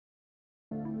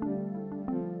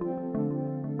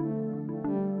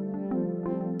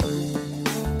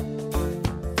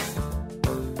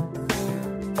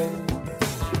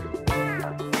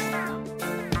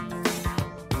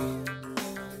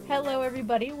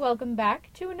everybody. Welcome back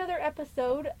to another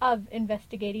episode of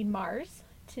Investigating Mars.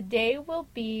 Today will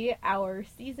be our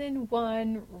Season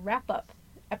 1 wrap-up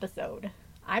episode.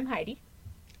 I'm Heidi.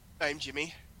 I'm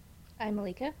Jimmy. I'm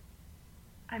Malika.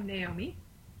 I'm Naomi.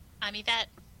 I'm Yvette.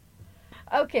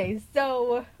 Okay,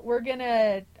 so we're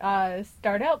gonna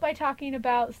start out by talking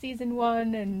about Season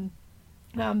 1 and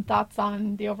thoughts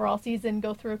on the overall season,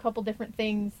 go through a couple different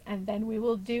things, and then we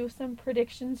will do some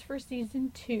predictions for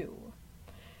Season 2.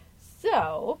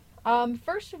 So,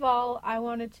 first of all, I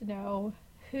wanted to know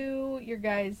who your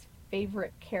guys'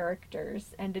 favorite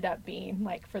characters ended up being,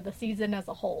 like, for the season as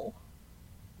a whole.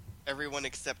 Everyone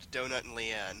except Donut and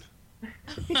Leanne.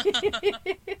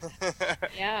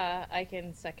 Yeah, I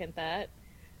can second that.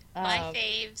 My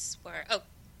faves were... Oh,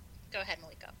 go ahead,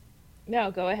 Malika.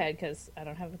 No, go ahead, because I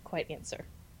don't have a quite answer.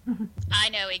 I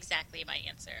know exactly my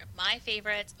answer. My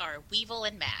favorites are Weevil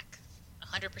and Mac.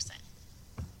 100%.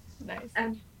 Nice.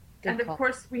 And of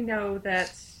course we know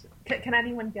that... Can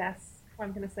anyone guess what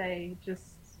I'm going to say? Just,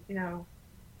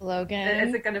 Logan.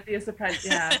 Is it going to be a surprise?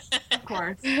 Yeah, of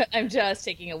course. I'm just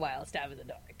taking a wild stab in the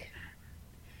dark.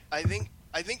 I think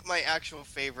my actual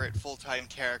favorite full-time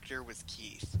character was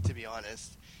Keith, to be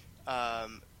honest.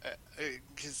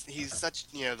 Because he's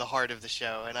such, the heart of the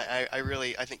show, and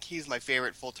I think he's my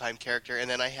favorite full-time character. And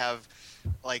then I have,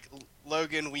 like,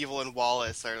 Logan, Weevil, and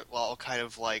Wallace are all kind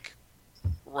of, like,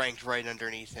 ranked right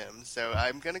underneath him. So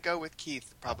I'm gonna go with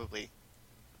Keith, probably.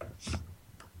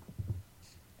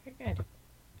 Very good.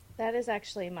 That is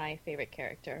actually my favorite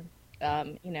character.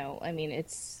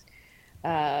 It's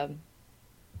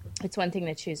one thing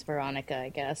to choose Veronica, I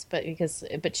guess, but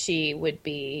she would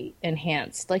be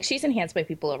enhanced. Like, she's enhanced by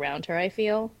people around her, I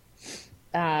feel.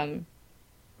 And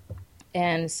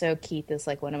so Keith is,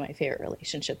 like, one of my favorite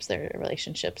relationships,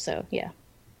 so yeah.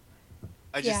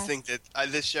 I just think that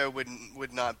this show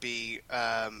would not be.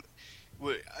 It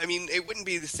wouldn't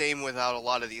be the same without a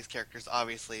lot of these characters,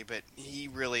 obviously. But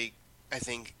I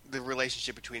think the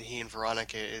relationship between he and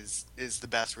Veronica is the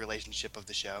best relationship of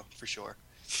the show for sure.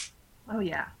 Oh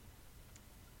yeah.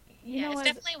 It's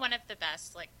definitely one of the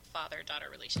best, like, father-daughter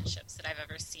relationships that I've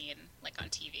ever seen, like, on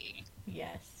TV.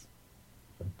 Yes.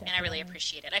 Definitely. And I really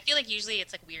appreciate it. I feel like usually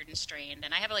it's, like, weird and strained,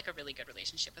 and I have, like, a really good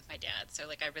relationship with my dad, so,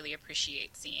 like, I really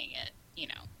appreciate seeing it,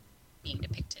 being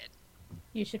depicted.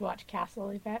 You should watch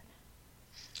Castle, Yvette.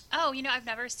 Oh, I've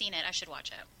never seen it. I should watch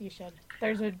it. You should.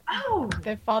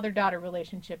 The father-daughter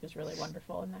relationship is really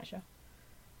wonderful in that show.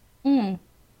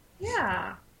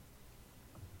 Yeah.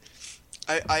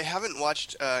 I haven't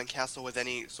watched Castle with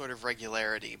any sort of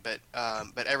regularity, but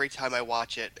every time I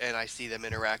watch it and I see them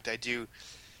interact, I do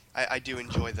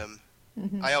enjoy them.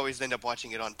 Mm-hmm. I always end up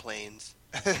watching it on planes.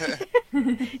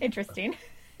 Interesting.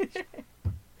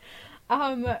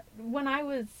 When I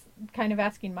was kind of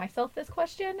asking myself this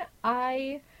question,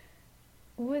 I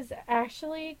was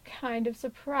actually kind of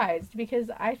surprised because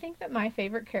I think that my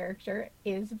favorite character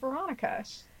is Veronica,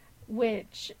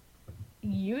 which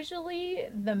usually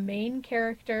the main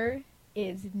character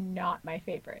is not my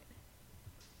favorite.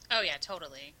 Oh yeah,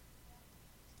 totally.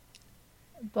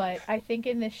 But I think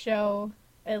in this show,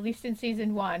 at least in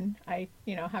season 1, I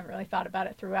haven't really thought about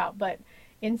it throughout, but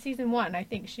in season 1, I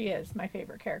think she is my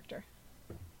favorite character.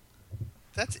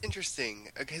 That's interesting,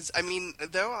 because, I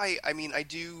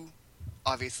do,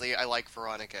 obviously, I like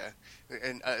Veronica,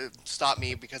 and stop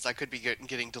me because I could be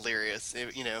getting delirious,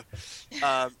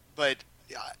 but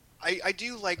I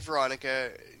do like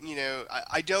Veronica,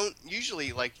 I don't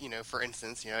usually, like, for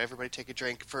instance, everybody take a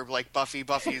drink for, like, Buffy.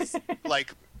 Buffy's,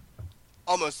 like,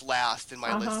 almost last in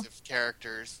my list of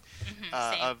characters,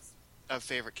 of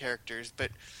favorite characters,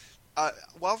 but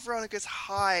while Veronica's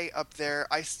high up there,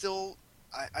 it's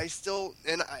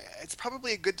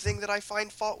probably a good thing that I find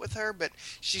fault with her, but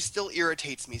she still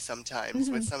irritates me sometimes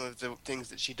with some of the things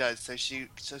that she does. So she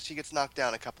gets knocked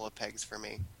down a couple of pegs for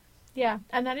me. Yeah,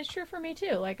 and that is true for me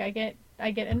too. Like, I get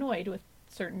annoyed with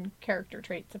certain character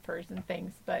traits of hers and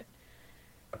things, but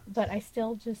I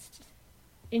still just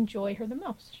enjoy her the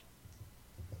most.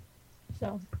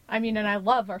 So, and I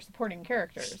love our supporting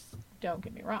characters. Don't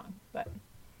get me wrong, but.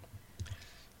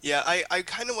 Yeah, I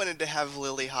kind of wanted to have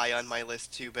Lily high on my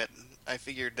list too, but I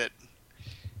figured that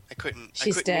I couldn't.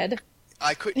 She's dead.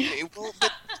 I couldn't. Well,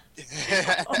 but,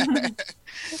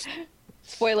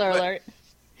 spoiler alert.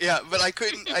 Yeah, but I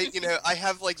couldn't. I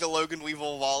have, like, the Logan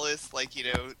Weevil Wallace, like,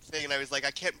 thing, and I was like,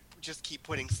 I can't just keep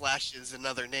putting slashes in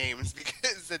other names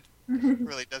because it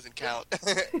really doesn't count.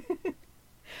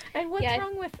 And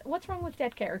what's wrong with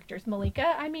dead characters,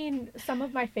 Malika? Some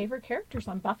of my favorite characters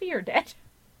on Buffy are dead.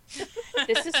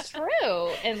 This is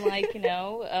true, and, like,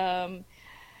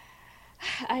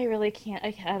 I really can't.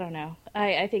 I don't know.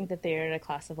 I think that they're in a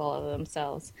class of all of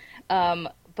themselves.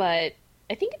 But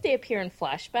I think if they appear in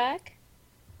flashback,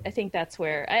 I think that's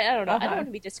where I don't know. I don't want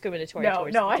to be discriminatory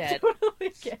towards the dead. I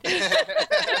totally get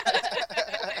it.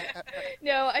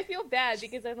 No, I feel bad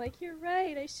because I'm like, you're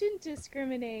right. I shouldn't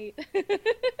discriminate.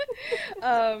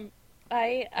 I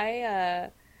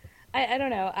don't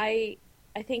know. I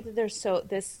think that there's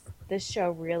this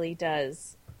show really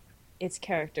does its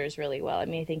characters really well. I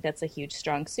mean, I think that's a huge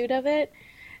strong suit of it.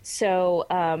 So,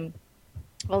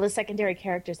 well, the secondary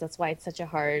characters, that's why it's such a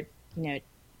hard,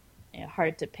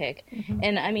 hard to pick. Mm-hmm.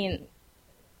 And I mean,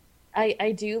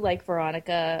 I do like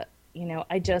Veronica.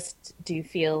 I just do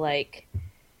feel like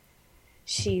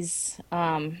she's,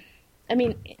 I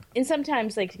mean, and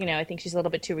sometimes, I think she's a little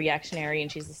bit too reactionary,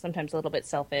 and she's sometimes a little bit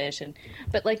selfish,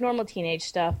 but like normal teenage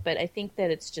stuff. But I think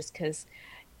that it's just because,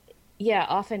 yeah,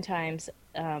 oftentimes,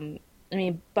 I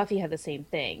mean, Buffy had the same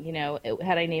thing.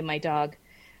 Had I named my dog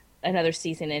another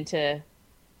season into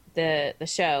the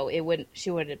show,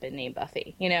 she wouldn't have been named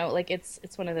Buffy.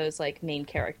 It's one of those like main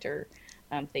character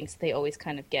things that they always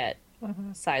kind of get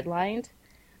sidelined.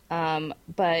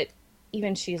 But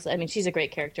even she's a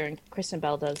great character, and Kristen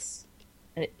Bell is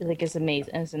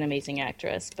amazing as an amazing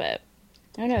actress. But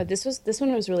I don't know, this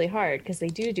one was really hard because they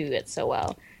do it so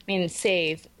well. I mean,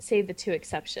 save the two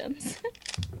exceptions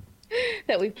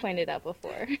that we've pointed out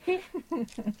before.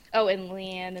 Oh, and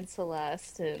Leanne and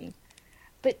Celeste,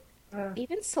 but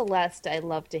even Celeste, I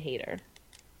love to hate her.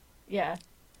 Yeah,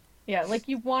 like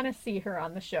you want to see her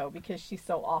on the show because she's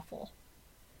so awful.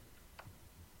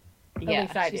 At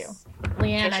least I do.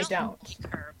 Leanne, I don't.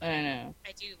 Like her, I know.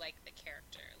 I do like the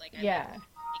character.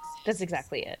 That's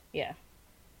exactly it. Yeah.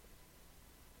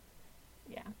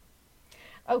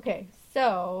 Okay,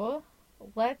 so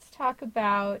let's talk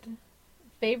about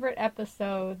favorite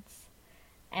episodes,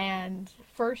 and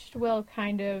first we'll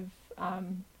kind of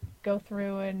go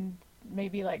through and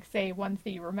maybe say ones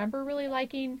that you remember really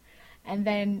liking, and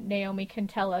then Naomi can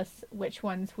tell us which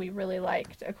ones we really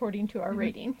liked according to our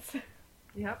ratings.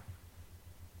 Yep.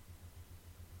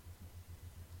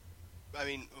 I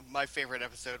mean, my favorite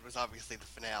episode was obviously the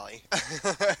finale.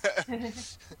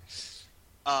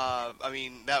 I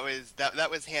mean, that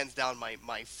was hands down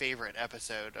my favorite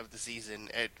episode of the season.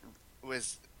 It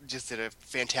was just did a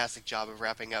fantastic job of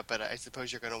wrapping up, but I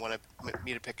suppose you're going to want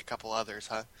me to pick a couple others,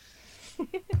 huh?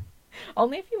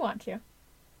 Only if you want to.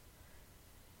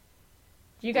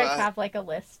 Do you guys have a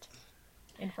list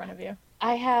in front of you?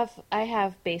 I have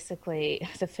basically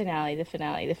the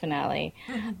finale.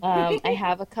 I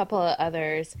have a couple of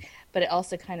others, but it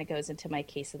also kind of goes into my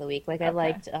case of the week. I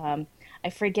liked, I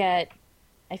forget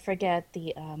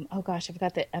the, oh gosh, I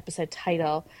forgot the episode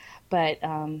title, but,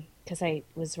 cause I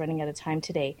was running out of time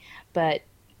today, but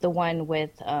the one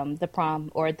with, the prom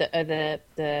or the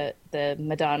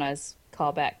Madonna's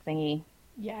callback thingy.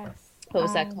 Yes. What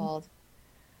was that called?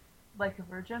 Like a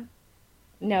Virgin?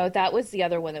 No, that was the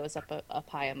other one that was up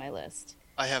high on my list.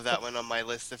 I have that one on my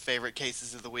list of favorite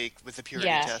cases of the week with the purity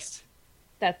test.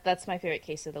 That's my favorite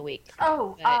case of the week.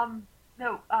 Oh,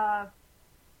 no. Are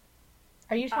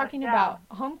you talking about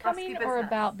Homecoming or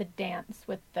about the dance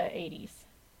with the 80s?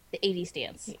 The 80s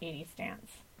dance. The 80s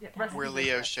dance. Yeah, where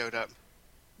Leo showed up.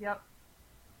 Yep.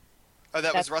 Oh,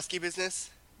 that was Rusky Business?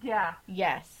 Yeah.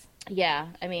 Yes. Yeah,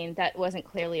 I mean, that wasn't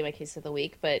clearly my case of the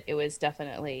week, but it was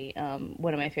definitely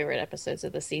one of my favorite episodes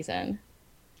of the season.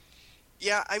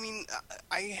 Yeah, I mean,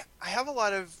 I have a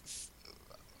lot of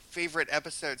favorite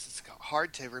episodes. It's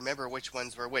hard to remember which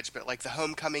ones were which, but the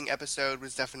Homecoming episode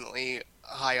was definitely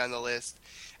high on the list.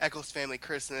 Eccles Family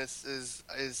Christmas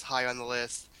is high on the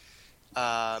list.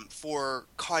 For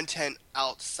content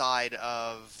outside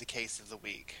of the case of the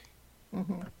week.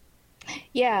 Mm-hmm.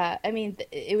 Yeah, I mean,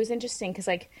 it was interesting because,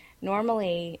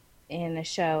 normally in a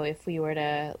show, if we were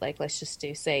to, let's just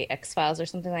do, say, X-Files or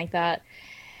something like that,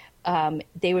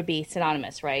 they would be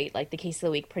synonymous, right? The case of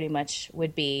the week pretty much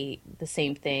would be the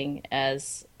same thing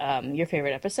as your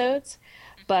favorite episodes.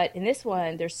 But in this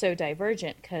one, they're so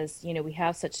divergent because, we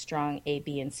have such strong A,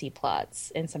 B, and C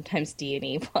plots, and sometimes D and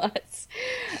E plots.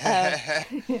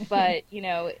 But,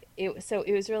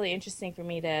 it was really interesting for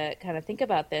me to kind of think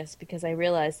about this because I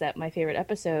realized that my favorite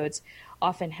episodes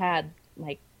often had,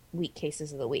 weak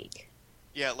cases of the week.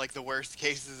 Yeah, the worst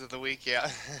cases of the week,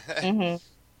 yeah. Mm-hmm.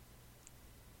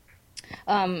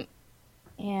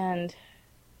 And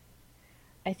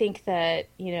I think that,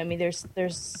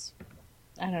 there's,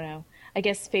 I don't know, I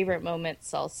guess favorite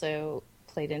moments also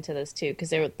played into this too,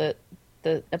 because the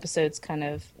episodes kind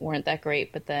of weren't that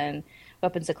great, but then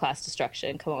Weapons of Class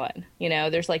Destruction, come on,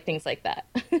 there's things like that.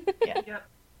 Yeah. Yep.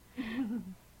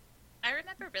 I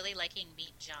remember really liking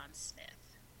Meet John Smith.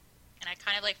 And I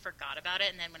kind of like forgot about it,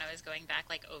 and then when I was going back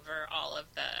like over all of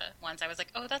the ones, I was like,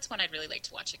 oh, that's one I'd really like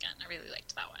to watch again. I really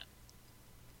liked that one.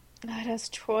 It has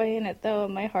Troy in it though,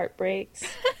 and my heart breaks.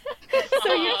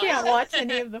 So you can't watch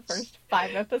any of the first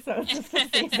 5 episodes of the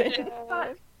season.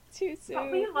 But, Too soon.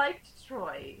 but we liked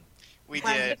Troy. We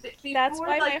Like, did. before, That's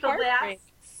why like, my heart breaks.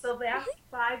 the last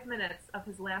 5 minutes of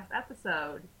his last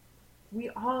episode, we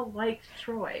all liked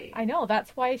Troy. I know,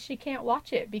 that's why she can't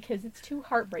watch it, because it's too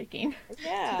heartbreaking.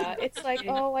 Yeah, it's like,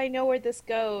 oh, I know where this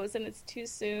goes, and it's too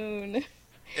soon.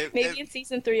 It, Maybe it, in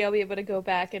season 3 I'll be able to go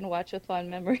back and watch with fond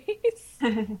memories.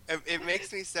 it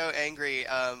makes me so angry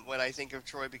when I think of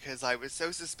Troy because I was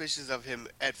so suspicious of him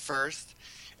at first,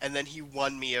 and then he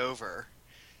won me over.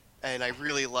 And I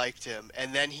really liked him,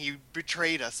 and then he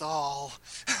betrayed us all.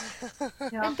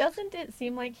 Yeah. And doesn't it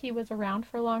seem like he was around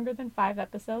for longer than 5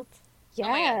 episodes? Yes.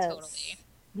 Oh my God, totally.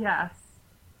 Yes.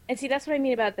 And see, that's what I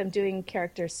mean about them doing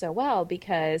characters so well,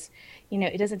 because, you know,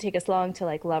 it doesn't take us long to,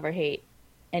 like, love or hate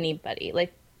anybody.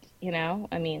 Like, you know,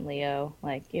 I mean, Leo,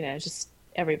 like, you know, just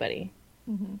everybody.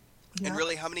 Mm-hmm. And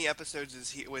really, how many episodes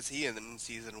was he in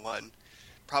season 1?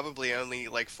 Probably only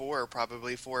like 4,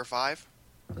 probably 4 or 5.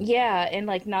 Yeah, and,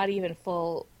 like, not even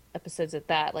full episodes at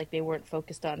that. Like, they weren't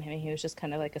focused on him. He was just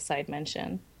kind of like a side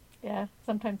mention. Yeah,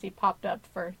 sometimes he popped up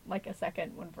for like a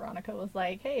second when Veronica was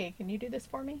like, hey, can you do this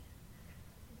for me?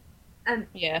 And,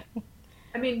 Yeah.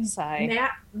 I mean, Sigh.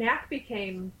 Mac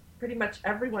became pretty much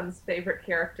everyone's favorite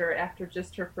character after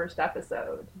just her first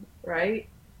episode, right?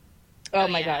 Oh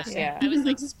my yeah. gosh, yeah. I was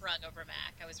like sprung over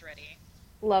Mac. I was ready.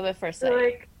 Love at first So, sight.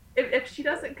 like, if she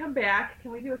doesn't come back,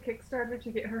 can we do a Kickstarter to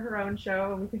get her own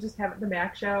show, and we can just have it the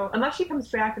Mac show? Unless she comes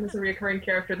back and is a recurring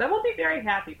character, then we'll be very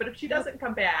happy. But if she doesn't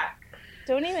come back,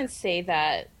 Don't even say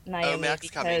that, Naomi, Mac's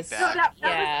coming because back. So that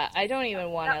yeah, was- I don't even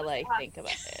want to was like us. think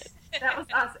about it. that was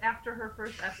us after her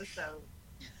first episode.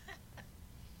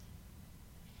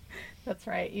 That's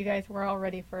right. You guys were all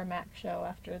ready for a Mac show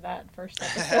after that first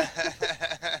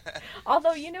episode.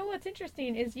 Although, you know what's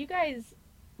interesting is you guys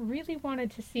really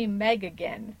wanted to see Meg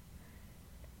again.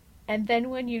 And then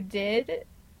when you did,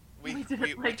 we We didn't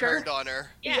we like her. turned on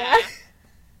her. Yeah.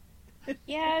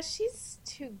 Yeah, she's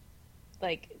too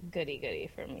like goody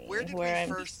for me. Where did where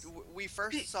we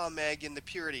first saw Meg in the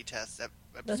purity test the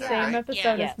episode, same right?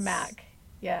 episode Yes. as Mac.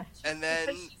 Yeah. And then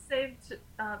Because she saved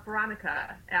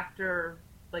Veronica after,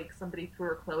 like, somebody threw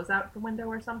her clothes out the window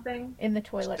or something In the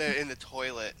toilet. in the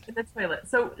toilet. in the toilet.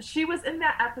 So she was in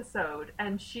that episode,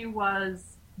 and she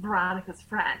was Veronica's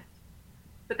friend.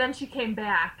 But then she came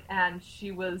back, and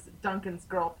she was Duncan's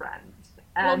girlfriend.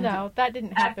 Well, And no, that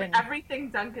didn't happen. everything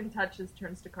Duncan touches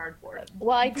turns to cardboard.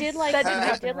 Well, I did like That didn't I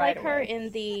happen did right like her away. in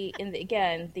the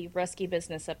again the Rusky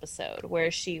Business episode where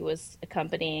she was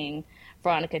accompanying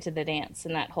Veronica to the dance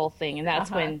and that whole thing, and that's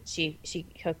Uh-huh. when she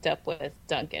hooked up with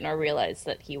Duncan or realized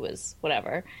that he was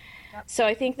whatever. Yep. So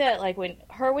I think that like when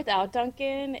her without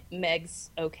Duncan, Meg's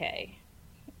okay.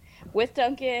 With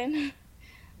Duncan,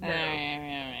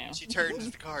 She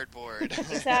turns to cardboard.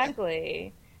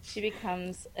 exactly. She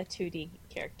becomes a 2D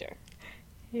character.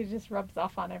 He just rubs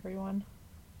off on everyone.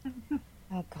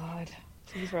 Oh God,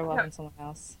 please rub off on someone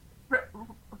else.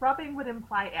 Rubbing would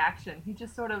imply action. He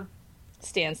just sort of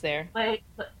Stands there. like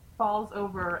falls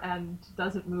over and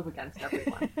doesn't move against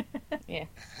everyone. Yeah.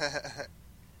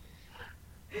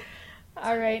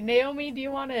 All right, Naomi, do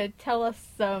you want to tell us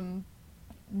some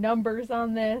numbers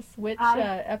on this? Which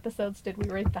episodes did we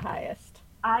rate the highest?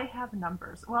 I have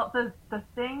numbers. Well, the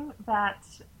thing that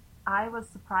I was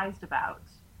surprised about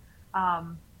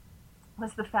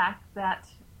was the fact that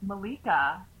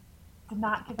Malika did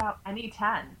not give out any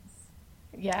 10s.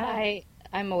 Yeah.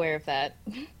 I'm aware of that.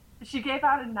 She gave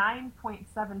out a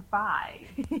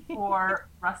 9.75 for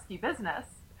Rusky Business,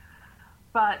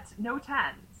 but no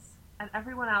 10s. And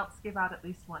everyone else gave out at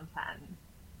least one 10.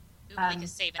 Ooh,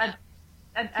 Malika's saving up.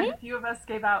 And a few of us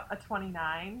gave out a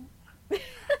 29.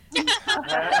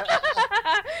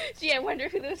 Gee, I wonder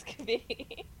who those could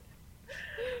be.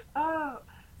 Oh,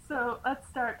 so let's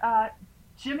start.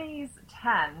 Jimmy's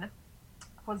 10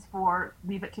 was for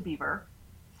Leave It to Beaver.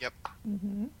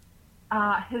 Mm-hmm.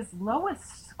 His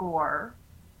lowest score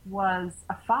was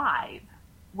a 5,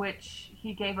 which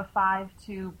he gave a 5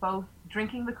 to both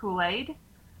Drinking the Kool-Aid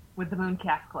with the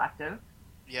Mooncalf Collective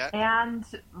Yeah. and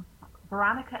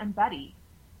Veronica and Betty.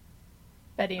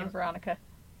 Betty and Veronica.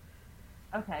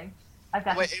 Okay. I've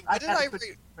got Wait, this- what I've did got I this-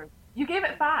 rate? You gave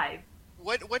it 5.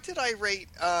 What did I rate?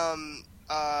 Lord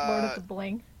of the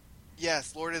Bling.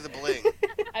 Yes, Lord of the Bling.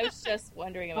 I was just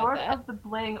wondering about Lord that. of the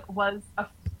Bling was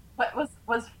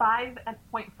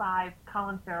 5.5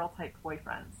 Colin Farrell type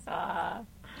boyfriends.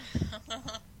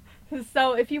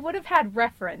 So if you would have had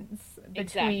reference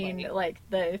between Exactly. like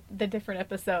the different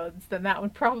episodes, then that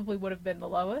one probably would have been the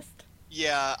lowest.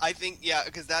 Yeah, I think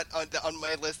because that on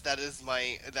my list that is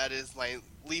my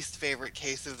least favorite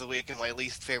case of the week and my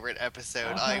least favorite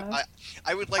episode. Uh-huh.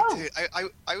 I would like Oh. to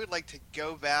I would like to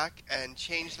go back and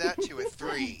change that to a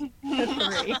 3. A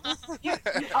 3. You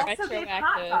also gave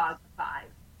Hot Retroactive. Dog 5.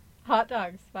 Hot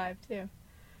dogs 5 too.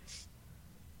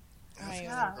 That's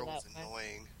Yeah. because the girl was So,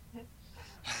 annoying.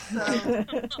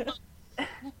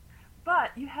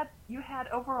 but you had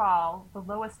overall the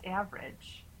lowest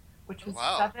average, which was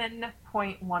Wow.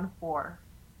 7.14.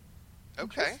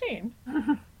 Okay. Interesting.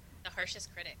 The harshest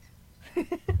critic.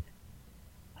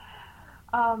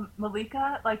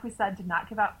 Malika, like we said, did not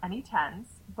give out any 10s,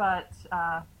 but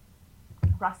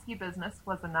Rescue Business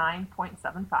was a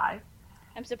 9.75.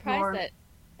 I'm surprised Your- that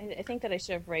I think that I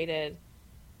should have rated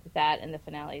that and the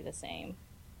finale the same.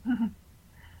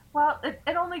 Well, it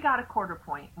only got a quarter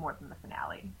point more than the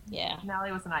finale. Yeah. The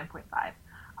finale was a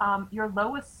 9.5. Your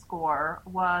lowest score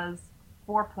was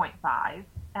 4.5,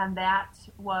 and that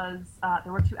was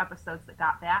there were 2 episodes that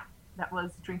got that. That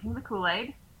was Drinking the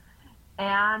Kool-Aid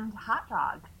and Hot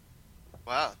Dog.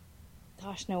 Wow.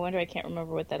 Gosh, no wonder I can't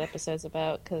remember what that episode's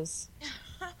about because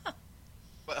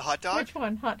What, hot dog? Which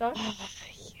one? Hot dog?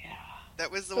 yeah,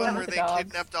 That was the The one one where with they the dogs.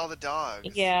 kidnapped all the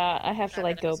dogs. yeah. I have to That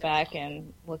like go episode. back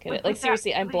and look at it. With Like that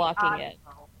seriously, I'm really blocking odd it.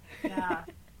 girl. Yeah,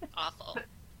 Awful.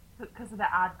 because of the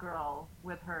odd girl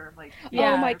with her like.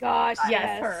 Yeah. Oh my gosh, Yes,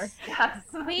 yes. her. Yes.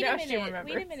 Wait Now a she minute.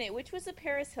 remembers. Wait a minute. Which was the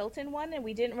Paris Hilton one, and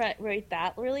we didn't rate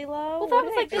that really low. Well, that What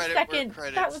was did I like do? the Credit where second.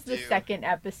 credit's That was the due. second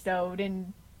episode,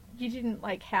 and you didn't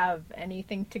like have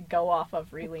anything to go off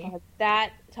of, really. God,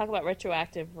 that talk about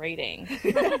retroactive rating.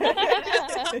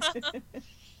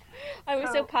 I was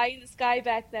so So- pie in the sky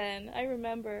back then. I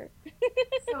remember.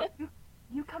 So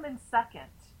you come in second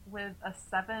with a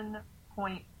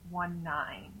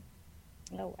 7.19.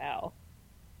 Oh wow,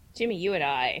 Jimmy, you and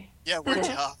I. Yeah, we're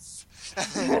tough.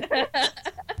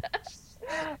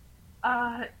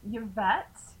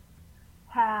 Yvette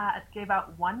gave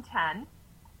out 110,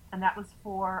 and that was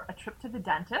for A Trip to the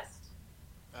Dentist.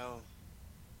 Oh.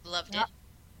 Loved Yep.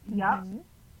 it. Yep. Mhm.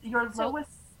 Her So-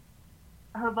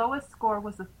 lowest score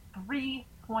was a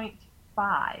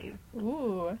 3.5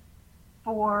 Ooh.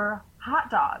 for Hot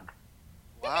Dog.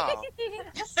 Wow.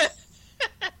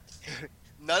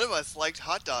 None of us liked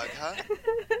hot dog, huh?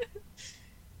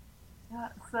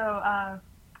 So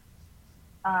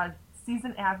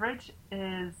season average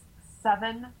is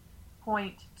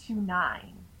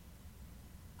 7.29.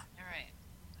 All right.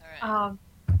 All right.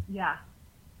 Yeah.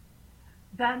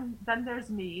 Then there's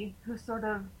me, who sort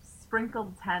of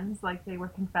sprinkled 10s like they were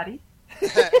confetti.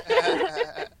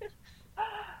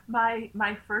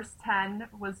 My first 10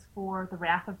 was for The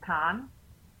Wrath of Khan,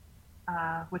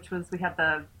 which was we had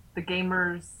the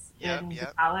gamers Yep, in the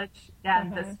yep. college,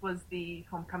 and Uh-huh. this was the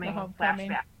homecoming, The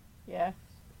homecoming. flashback. Yeah.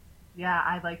 Yeah,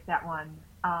 I like that one.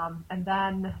 And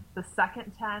then the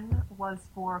second 10 was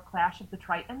for Clash of the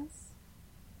Tritons.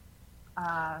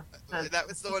 That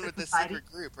was the one with the Society.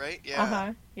 secret group, right? Yeah.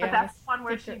 Uh-huh. Yeah. But that's the one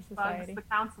where she Secret bugs Society. the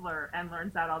counselor and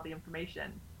learns out all the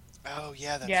information. Oh,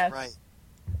 yeah, that's Yes. right.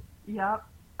 Yep.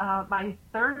 My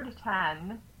third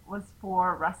 10 was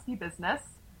for Rusty Business,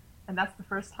 and that's the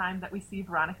first time that we see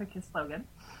Veronica kiss Logan.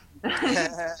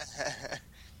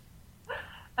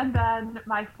 And then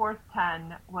my fourth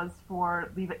 10 was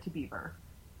for Leave It to Beaver,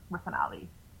 with finale.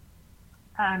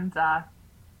 And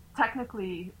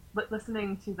technically,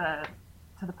 listening to the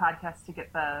podcast to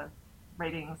get the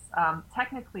ratings,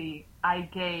 technically I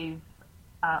gave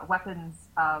Weapons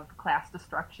of Class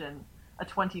Destruction a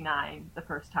 29 the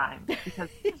first time, because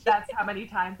that's how many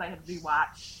times I had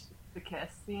rewatched the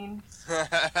kiss scene.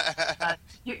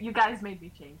 You guys made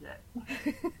me change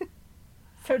it.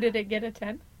 So did it get a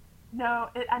 10? No,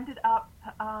 it ended up.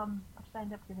 What did I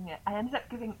end up giving it? I ended up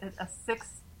giving it a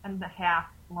 6.5.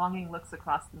 Longing looks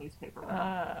across the newspaper.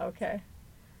 Okay.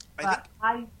 I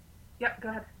think Yep. Go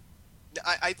ahead.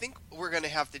 I think we're gonna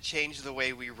have to change the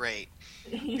way we rate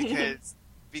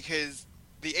because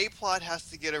the A plot has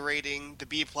to get a rating, the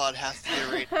B plot has to get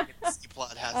a rating, and the C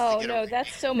plot has Oh to get a no, rating.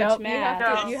 that's so much Nope, you math.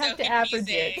 have to, No. you have So to average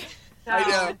confusing. it. I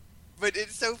know, but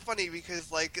it's so funny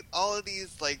because like all of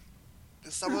these, like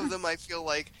some of them, I feel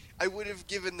like I would have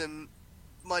given them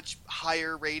much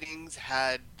higher ratings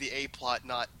had the A plot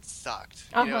not sucked.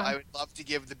 You know, Uh-huh. I would love to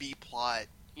give the B plot,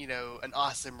 an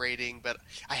awesome rating, but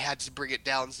I had to bring it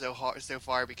down so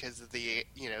far because of the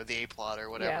the A plot or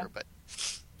whatever. Yeah. But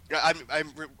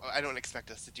I don't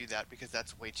expect us to do that because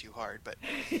that's way too hard. But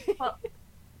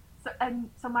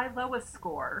So my lowest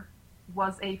score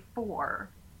was a 4,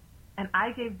 and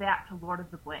I gave that to Lord of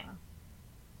the Bling.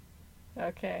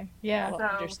 Okay. Yeah. Well, So-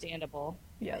 understandable.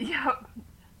 Yeah. Yep.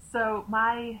 So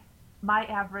my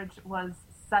average was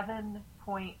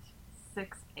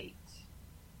 7.68.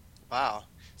 Wow.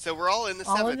 So we're all in the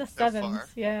All in sevens the so sevens. far.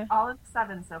 Yeah. All in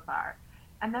 7 so far.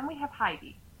 And then we have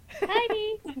Heidi,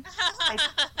 Heidi.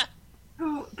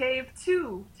 who gave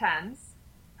 2 10s.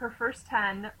 Her first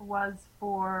 10 was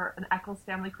for an Eccles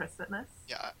Family Christmas.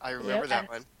 Yeah, I remember Yep. that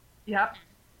one. Yep.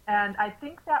 And I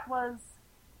think that was,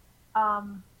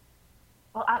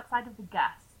 well, outside of the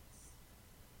guests,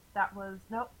 that was,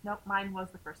 nope, mine was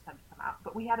the first 10 to come out.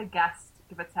 But we had a guest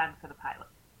give a 10 for the pilot.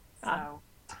 So,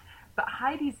 but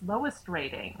Heidi's lowest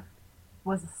rating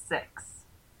was a 6.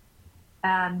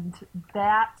 And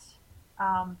that,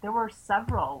 there were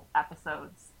several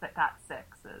episodes that got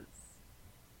 6s.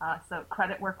 So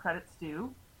credit where credit's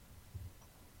due.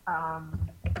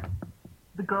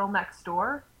 The Girl Next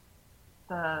Door,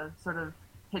 the sort of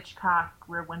Hitchcock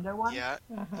Rear Window one. Yeah,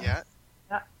 Uh-huh. yeah.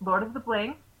 Yeah. Lord of the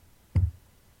Bling.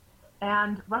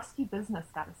 And Rusty Business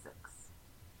got a 6.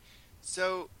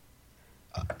 So,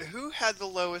 who had the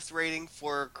lowest rating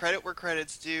for Credit Where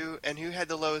Credit's Due, and who had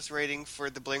the lowest rating for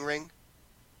the Bling Ring?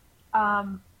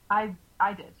 I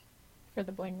did. For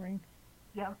the bling ring.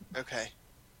 Yeah. Okay.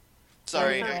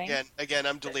 Sorry, Bling Ring. again,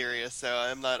 I'm delirious, so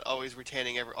I'm not always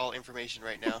retaining all information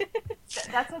right now.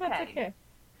 That's okay. That's okay.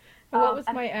 And what was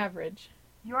and my average?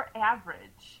 Your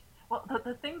average. Well,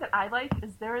 the thing that I like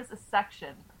is there is a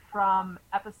section from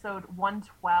episode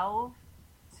 112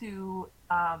 to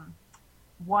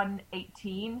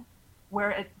 118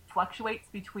 where it fluctuates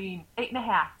between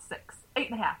 8.5, 6,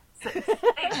 8.5, 6,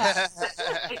 8.5, 6,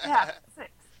 8.5, 6,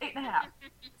 8.5,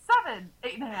 7,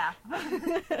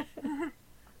 8.5.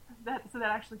 So that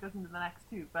actually goes into the next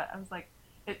two, but I was like,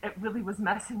 it really was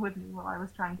messing with me while I was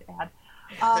trying to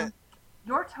add.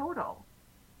 Your total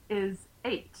is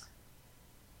 8,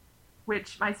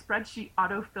 which my spreadsheet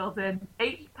auto-filled in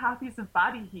 8 copies of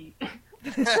Body Heat.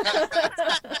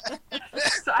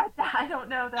 So I don't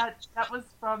know that was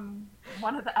from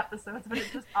one of the episodes, but it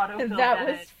just auto-filled That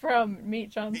was in. from Meet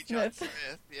John Meet John Smith.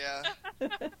 Smith, yeah.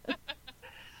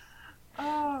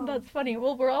 Oh. That's funny.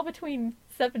 Well, we're all between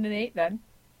 7 and 8 then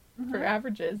for Mhm.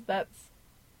 averages. That's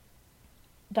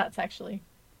actually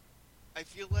I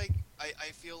feel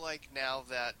like now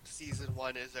that season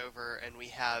 1 is over and we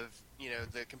have,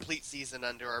 the complete season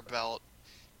under our belt,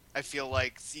 I feel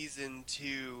like season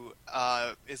 2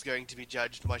 is going to be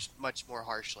judged much more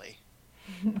harshly.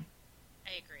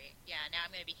 I agree. Yeah, now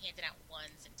I'm going to be handing out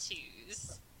 1s and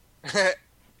 2s.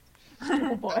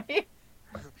 oh boy.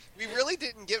 We really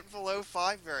didn't get below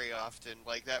 5 very often.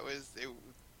 Like that was it.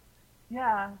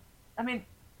 Yeah. I mean,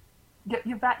 you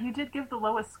did give the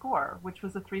lowest score, which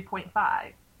was a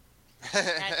 3.5.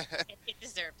 It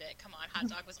deserved it. Come on, Hot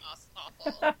Dog was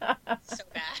awful. So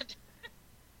bad.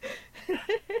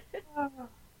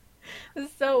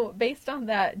 So, based on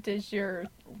that, does your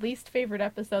least favorite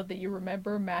episode that you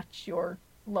remember match your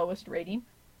lowest rating?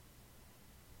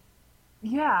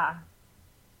 Yeah.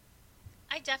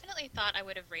 I definitely thought I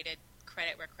would have rated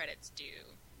Credit Where Credit's Due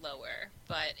lower,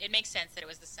 but it makes sense that it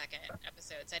was the second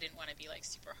episode, so I didn't want to be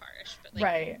super harsh. But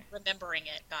Right. remembering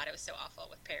it, God, it was so awful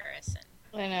with Paris.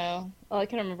 And I know. All I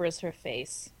can remember is her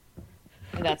face.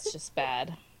 And that's just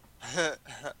bad.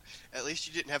 At least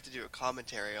you didn't have to do a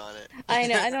commentary on it. I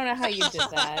know. I don't know how you did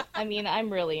that. I mean,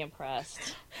 I'm really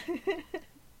impressed.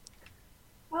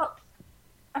 Well,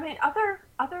 I mean, other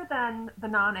than the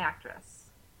non-actress,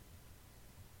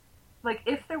 like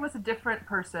if there was a different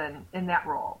person in that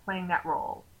role, playing that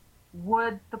role,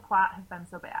 would the plot have been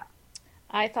so bad?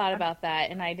 I thought about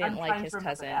that, and I didn't I'm like trying his to remember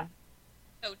cousin. that.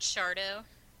 oh, Chardo.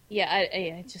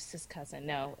 Yeah, just his cousin.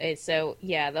 No, so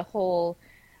yeah, the whole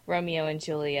Romeo and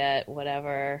Juliet,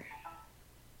 whatever.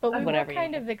 But we Whatever were you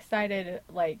kind want. of excited,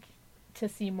 to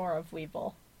see more of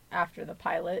Weevil after the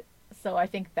pilot, so I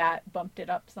think that bumped it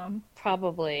up some.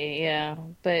 Probably, yeah.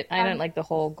 But I didn't like the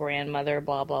whole grandmother,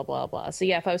 blah blah blah blah. So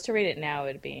yeah, if I was to rate it now,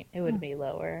 it would be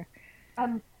lower.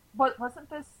 And wasn't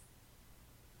this?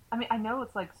 I mean, I know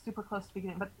it's super close to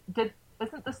beginning, but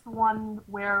isn't this the one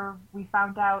where we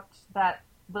found out that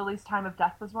Lily's time of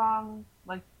death was wrong?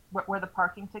 Like where the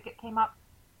parking ticket came up?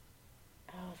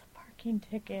 Oh, the parking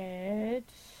ticket.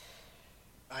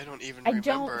 I don't even I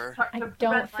don't- remember. I The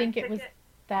don't red think line it was ticket?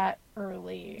 that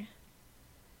early.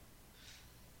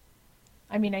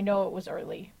 I mean, I know it was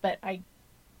early, but I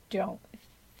don't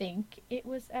think it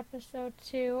was episode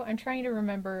 2. I'm trying to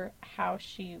remember why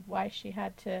she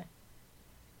had to.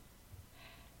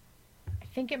 I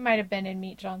think it might have been in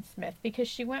Meet John Smith because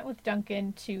she went with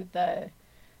Duncan to the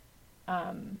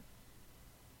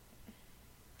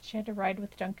She had to ride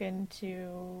with Duncan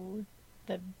to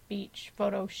the beach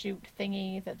photo shoot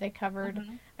thingy that they covered.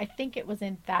 Mhm. I think it was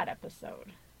in that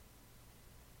episode.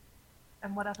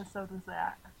 And what episode was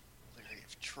that?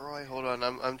 Troy, hold on.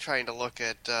 I'm trying to look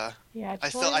at. Yeah,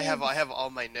 I have all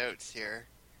my notes here.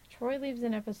 Troy leaves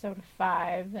in episode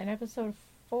 5, and episode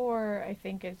 4, I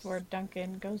think, is where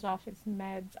Duncan goes off his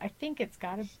meds. I think it's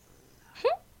gotta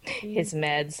be His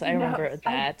meds. I remember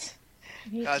that.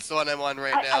 That's the one I'm on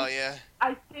right now. Yeah.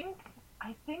 I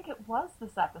think it was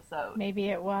this episode. Maybe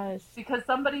it was. Because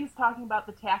somebody's talking about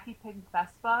the tacky pig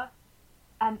Vespa,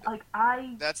 and like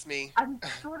That's me. I'm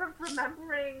sort of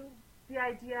remembering the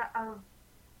idea of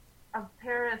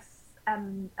Paris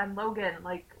and Logan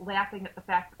like laughing at the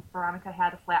fact that Veronica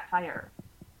had a flat tire.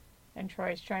 And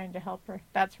Troy's trying to help her.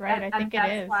 That's right, And I think it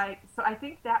that's is. why, so I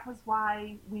think that was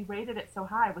why we rated it so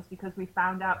high, was because we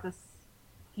found out this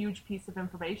huge piece of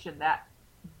information that,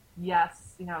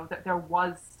 yes, you know, that there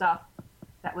was stuff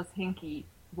that was hinky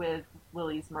with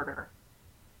Lily's murder.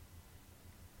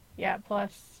 Yeah,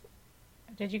 plus,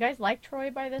 did you guys like Troy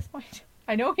by this point?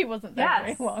 I know he wasn't there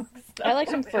Yes. very long. So. I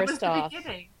liked him It was first the off.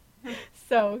 beginning.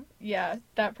 So, yeah,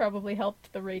 that probably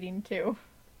helped the rating too.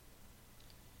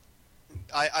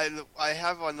 I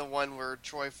have on the one where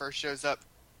Troy first shows up,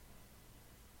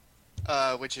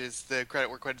 which is the credit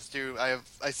where credit's due.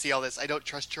 I see all this. I don't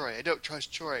trust Troy. I don't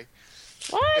trust Troy.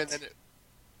 What? And then,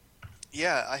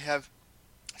 yeah, I have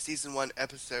season 1,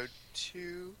 episode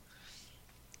 2.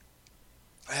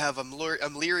 I have I'm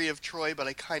leery of Troy, but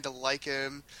I kind of like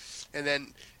him. And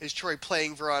then is Troy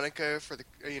playing Veronica for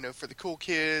the cool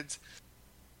kids?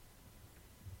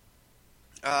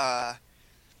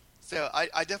 So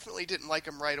I definitely didn't like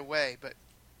him right away, but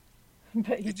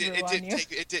But he it grew on didn't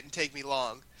you. it didn't take me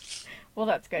long. Well,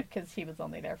 that's good, because he was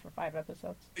only there for 5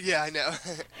 episodes. Yeah, I know.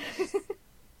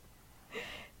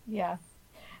 Yeah.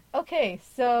 Okay,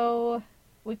 so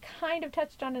we kind of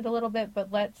touched on it a little bit,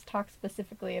 but let's talk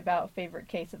specifically about favorite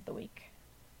case of the week.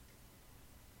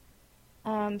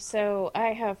 So I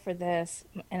have for this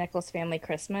an Eccles Family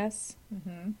Christmas,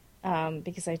 Mm-hmm.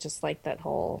 because I just like that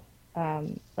whole,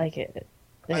 like it.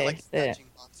 I like snatching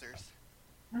boxers.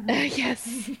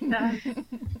 Yes. Yeah.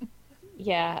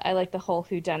 Yeah, I like the whole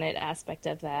whodunit aspect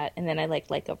of that, and then I like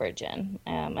a Virgin.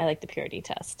 I like the purity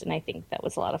test, and I think that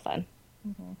was a lot of fun.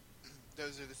 Mm-hmm.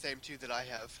 Those are the same 2 that I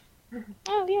have.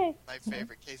 Oh, yay! My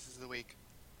favorite cases of the week.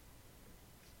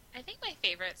 I think my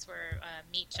favorites were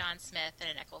Meet John Smith and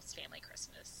An Eccles Family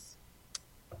Christmas.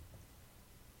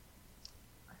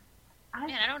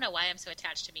 Man, I don't know why I'm so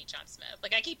attached to Meet John Smith.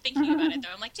 Like, I keep thinking about it, though.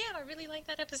 I'm like, damn, I really like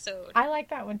that episode. I like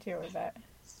that one too, is that?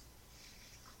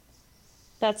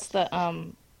 That's the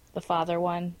father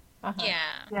one. Uh-huh. Yeah.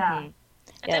 Yeah. Mhm. I Yeah, thought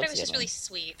that's it a was just good really one.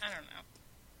 sweet. I don't know.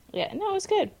 Yeah, no, it was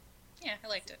good. Yeah, I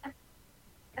liked it.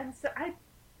 And so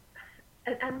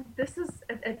and this is,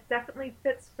 it definitely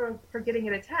fits for getting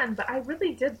it a 10, but I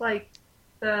really did like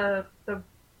the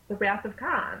Wrath of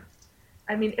Khan.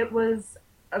 I mean, it was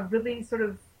a really sort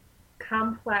of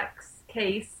complex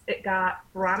case. It got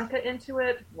Veronica into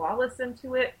it, Wallace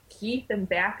into it, Keith and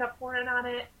backup weren't on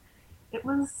it. It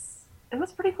was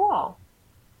pretty cool.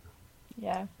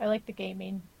 Yeah, I like the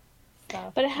gaming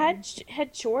stuff. But it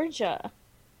had Georgia.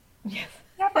 Yes.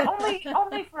 Yeah, but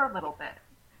only for a little bit.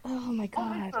 Oh my Only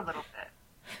god! for a little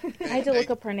bit. I had to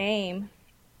look up her name.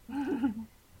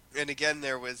 And again,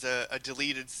 there was a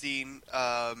deleted scene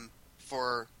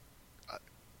for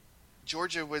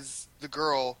Georgia was the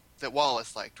girl that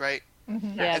Wallace liked, right?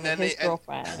 Mm-hmm. Yeah, And then his they-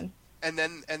 girlfriend. And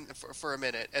for a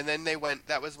minute, and then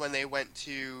that was when they went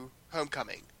to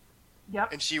homecoming,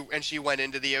 Yep. and she went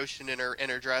into the ocean in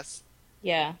her dress.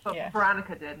 Yeah, But Yeah.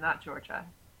 Veronica did, not Georgia.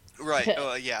 Right.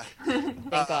 Yeah. thank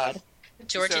God.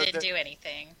 Georgia so didn't do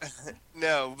anything.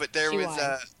 No, but there She was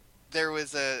won.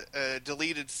 a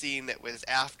deleted scene that was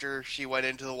after she went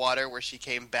into the water, where she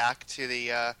came back to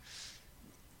the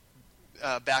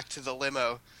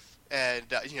limo, and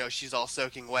she's all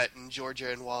soaking wet, and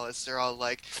Georgia and Wallace are all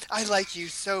like, "I like you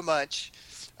so much,"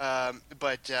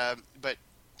 but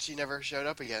she never showed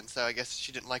up again, so I guess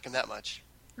she didn't like him that much.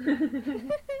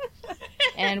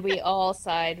 And we all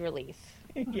sighed relief.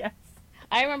 Yes.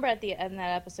 I remember at the end of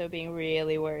that episode being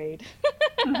really worried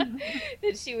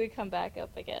that she would come back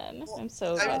up again. I'm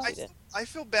so glad she did. I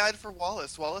feel bad for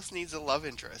Wallace. Wallace needs a love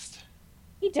interest.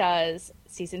 He does.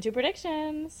 Season 2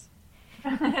 predictions.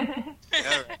 All right.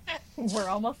 We're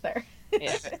almost there.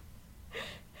 Yeah.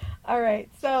 All right,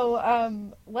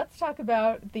 so let's talk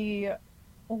about the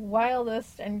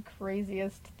wildest and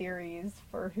craziest theories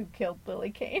for who killed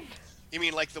Lily Kane. You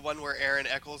mean like the one where Aaron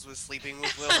Eccles was sleeping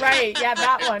with Lily? Right, yeah,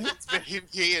 that one. It's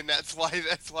Vicky, and that's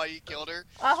why he killed her.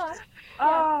 Uh-huh.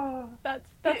 Oh,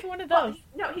 That's one of well, those.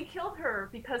 no, he killed her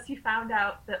because he found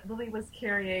out that Lily was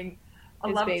carrying a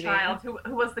His love baby. child who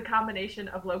was the combination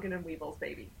of Logan and Weevil's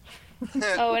baby.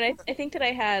 Oh, and I think that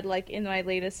I had, like, in my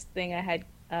latest thing, I had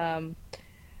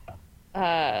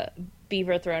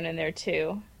Beaver thrown in there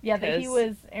too. Yeah, that he 'cause-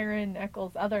 was Aaron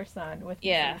Eccles' other son with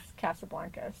Yeah. Mrs.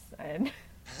 Casablancas. And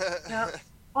Yeah.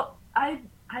 Well, I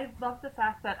love the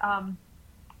fact that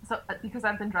because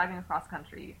I've been driving across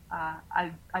country,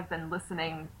 I've been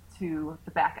listening to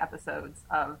the back episodes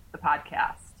of the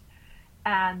podcast,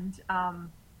 and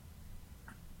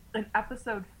in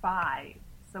episode 5,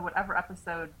 so whatever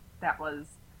episode that was,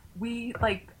 we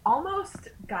like almost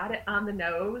got it on the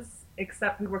nose,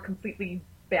 except we were completely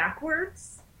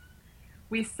backwards.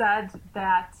 We said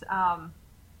that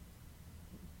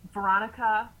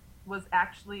Veronica was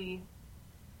actually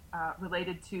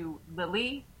related to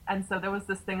Lily, and so there was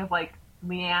this thing of like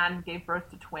Leanne gave birth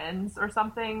to twins or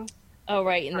something. Oh,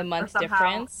 right, in the Or month somehow-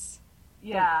 difference.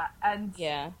 Yeah, and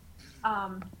Yeah.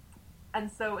 and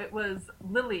so it was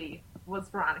Lily was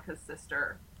Veronica's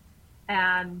sister,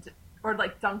 or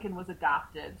like Duncan was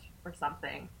adopted or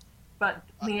something, but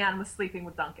Leanne was sleeping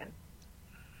with Duncan.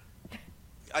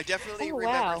 I definitely Oh,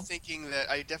 remember wow. thinking that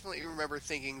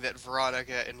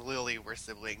Veronica and Lily were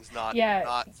siblings, not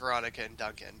Veronica and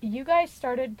Duncan. you guys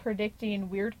started predicting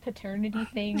weird paternity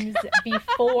things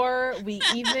before we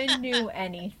even knew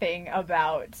anything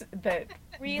about that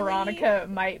Really? Veronica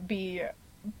might be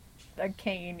a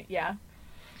Kane. Yeah.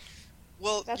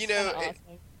 Well, That's you know, kinda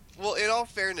awesome. well, in all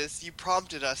fairness, you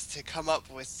prompted us to come up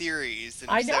with theories,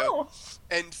 and I so know.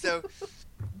 and so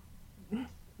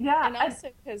Yeah, And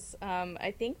also because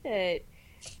I think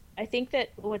that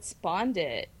what spawned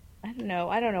it, I don't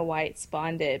know why it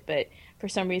spawned it, but for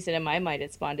some reason in my mind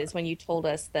it spawned is when you told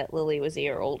us that Lily was a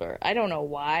year older. I don't know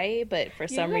why, but for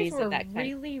some you guys reason were that kind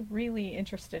really, really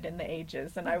interested in the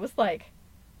ages, and I was like,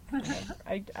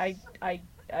 I I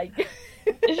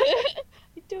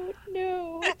don't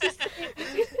know.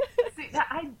 see,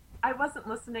 I wasn't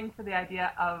listening for the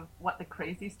idea of what the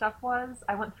crazy stuff was.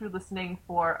 I went through listening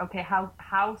for, okay,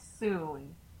 how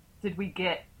soon did we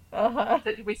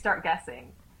start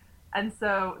guessing? And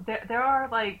so there are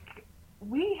like,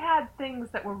 we had things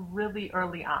that were really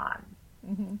early on.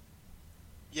 Mhm.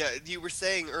 yeah, you were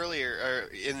saying earlier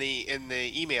in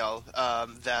the email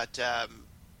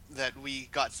that we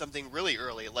got something really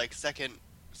early, like second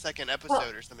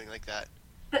episode or something like that.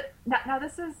 Now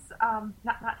this is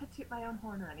not to toot my own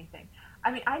horn or anything.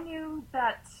 I mean, I knew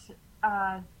that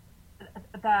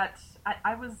that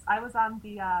I was on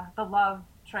the love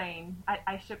train.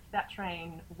 I shipped that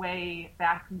train way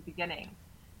back in the beginning.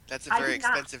 That's a very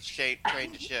expensive train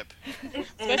to ship. It is,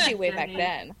 Especially way back Jimmy.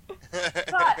 then.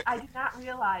 But I did not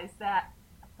realize that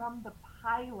from the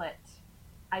pilot,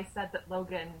 I said that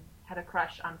Logan had a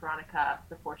crush on Veronica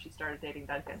before she started dating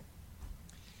Duncan.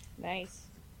 Nice.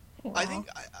 I think,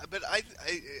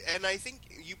 I think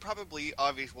you probably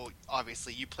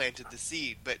obviously you planted the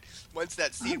seed, but once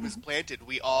that seed was planted,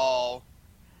 we all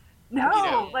No, You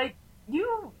know. like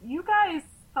you guys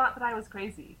thought that I was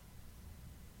crazy.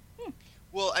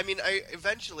 Well, I mean, I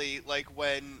eventually, like,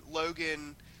 when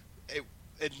Logan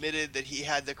admitted that he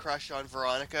had the crush on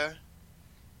Veronica,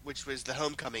 which was the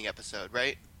homecoming episode,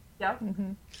 right? Yep.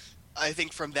 Mhm. I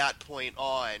think from that point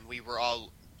on,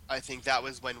 I think that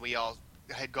was when we all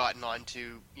had gotten on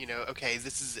to, you know, okay,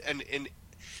 this is an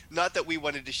not that we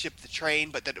wanted to ship the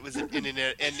train, but that it was an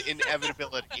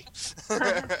inevitability.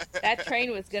 That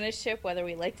train was gonna ship whether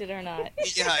we liked it or not.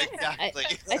 Yeah, exactly.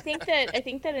 I think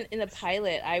that in the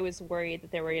pilot, I was worried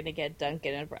that they were gonna get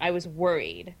Duncan and I was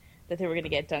worried that they were gonna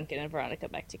get Duncan and Veronica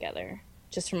back together,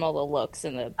 just from all the looks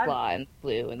and the blah and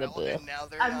blue and the Well, blue. and now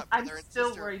they're I'm not I'm brother and still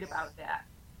sister. worried about that.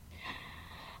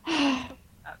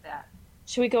 About that.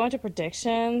 Should we go into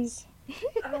predictions?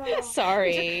 Oh.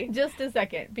 Sorry. Just a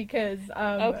second, because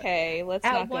Okay, let's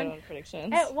at not one- go on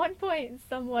predictions. at one point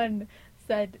someone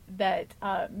said that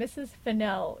Mrs.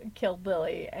 Fennell killed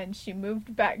Lily, and she moved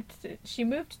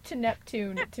to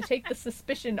Neptune to take the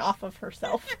suspicion off of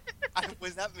herself.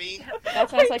 Was that me? That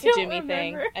sounds like a don't Jimmy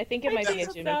thing. remember. I think it might be a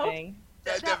think Jimmy so. thing.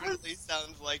 That That definitely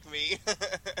sounds like me.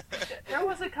 There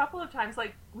was a couple of times,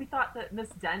 like, we thought that Miss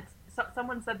Dent,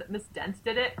 someone said that Miss Dent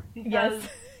did it because,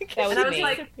 Yes, That was and I was me.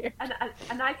 like,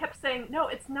 and I kept saying, no,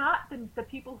 it's not the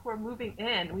people who are moving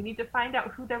in. We need to find out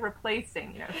who they're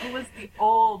replacing. You know, who was the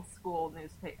old school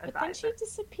newspaper But then she advisor?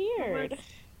 disappeared.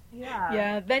 Yeah.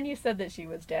 yeah. Then you said that she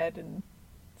was dead, and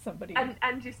somebody.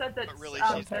 And you said that But really,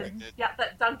 she's her. pregnant. yeah,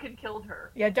 that Duncan killed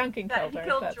her. Yeah, Duncan That killed he her.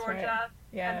 killed That's Georgia, right.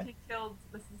 Yeah, and he killed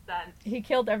Mrs. Dent. he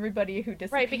killed everybody who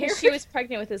disappeared. Right, because she was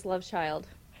pregnant with his love child.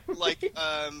 Like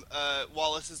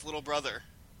Wallace's little brother.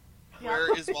 Yeah.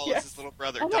 Where is Wallace's Yes. little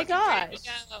brother? Oh my Duncan. gosh.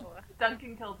 No.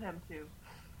 Duncan killed him too.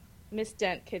 Miss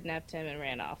Dent kidnapped him and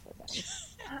ran off with him.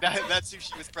 That's who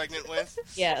she was pregnant with?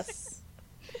 Yes.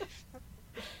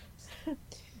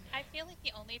 I feel like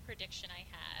the only prediction I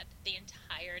had the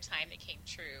entire time that came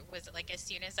true was like as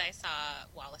soon as I saw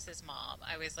Wallace's mom,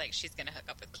 I was like, she's gonna hook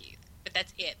up with Keith. But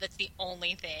that's it. That's the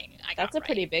only thing I got That's a right.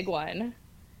 pretty big one.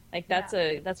 Like that's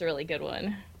a really good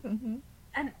one. Mm-hmm.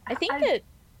 And I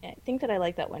think that I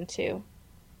like that one too.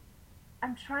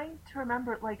 I'm trying to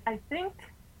remember. Like I think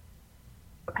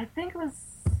it was.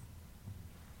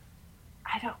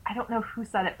 I don't know who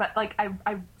said it, but like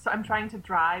so I'm trying to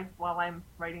drive while I'm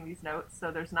writing these notes, so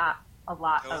there's not a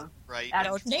lot Oh, of right.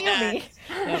 actual- Naomi.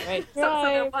 Right.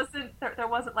 so there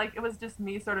wasn't like, it was just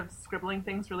me sort of scribbling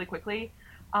things really quickly.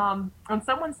 And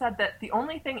someone said that the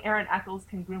only thing Aaron Eccles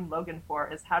can groom Logan for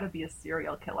is how to be a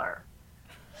serial killer.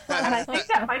 And I think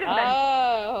that might have been.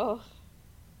 Oh,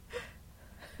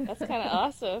 that's kind of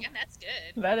awesome. Yeah, that's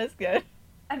good. That is good.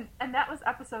 And that was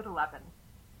episode 11.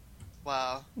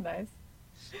 Wow. Nice.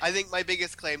 I think my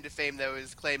biggest claim to fame, though,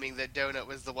 is claiming that Donut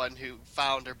was the one who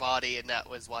found her body, and that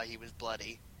was why he was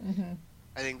bloody. Mm-hmm.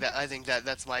 I think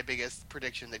that's my biggest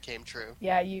prediction that came true.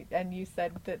 Yeah, you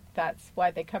said that that's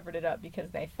why they covered it up, because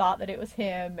they thought that it was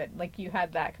him, and like you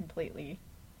had that completely.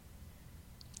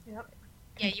 Yep.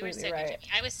 Yeah, you were so completely good, right.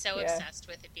 Jimmy. I was so Yeah. obsessed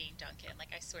with it being Duncan. Like,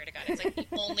 I swear to God, it's like the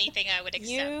only thing I would accept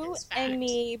You as fact. and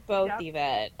me both, Yep.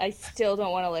 Yvette. I still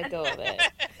don't want to let go of it.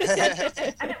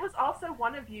 And it was also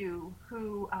one of you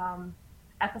who,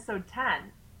 episode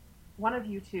 10, one of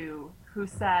you two who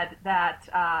said that,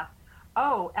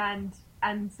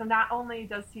 and so not only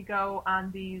does he go on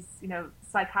these,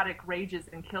 psychotic rages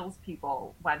and kills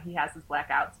people when he has his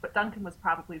blackouts, but Duncan was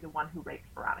probably the one who raped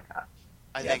Veronica.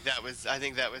 I think that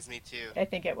was me too. I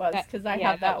think it was, because I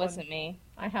yeah, have that one. wasn't me.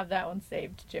 I have that one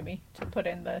saved, Jimmy, to put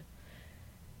in that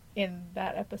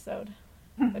episode,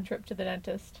 the trip to the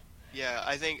dentist. Yeah,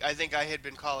 I think I had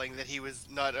been calling that he was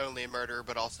not only a murderer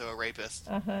but also a rapist.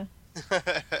 Uh huh.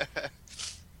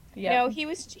 Yeah. No, he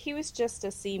was just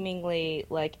a seemingly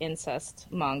like incest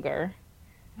monger.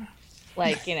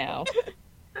 Like,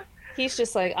 he's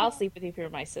just like, I'll sleep with you if you're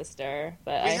my sister,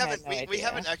 but I had no idea. We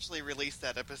haven't actually released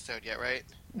that episode yet, right?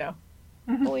 No.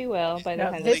 Well, we will by the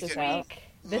No, time this this is week. out.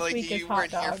 This like, week is you hot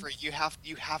weren't here dogs. for it. You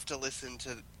have to listen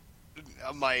to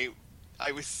my.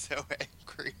 I was so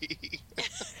angry.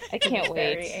 I can't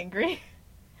Very wait. angry.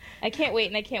 I can't wait,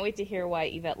 and I can't wait to hear why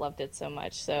Yvette loved it so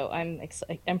much. So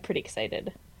I'm pretty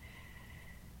excited.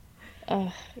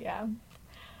 Yeah.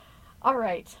 All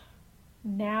right.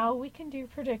 Now we can do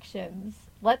predictions.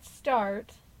 Let's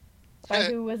start by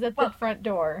who was at the Well- front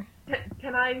door.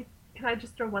 Can I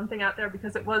just throw one thing out there,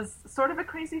 because it was sort of a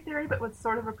crazy theory, but was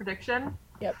sort of a prediction?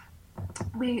 Yep.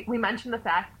 We mentioned the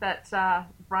fact that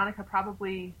Veronica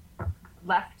probably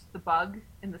left the bug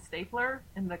in the stapler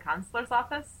in the consular's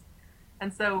office,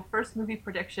 and so first movie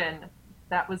prediction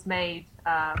that was made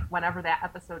whenever that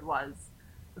episode was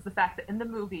the fact that in the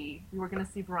movie we were going to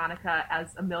see Veronica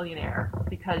as a millionaire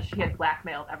because she had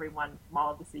blackmailed everyone from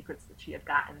all of the secrets that she had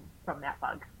gotten from that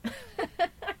bug.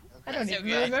 I don't So even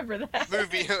good. remember that.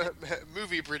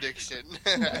 movie prediction.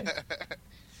 Nice.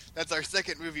 That's our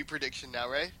second movie prediction now,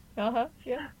 right? Uh-huh.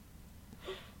 Yeah.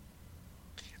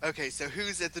 Okay, so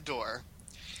who's at the door?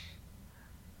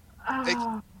 Oh,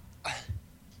 Y'all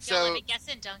So have been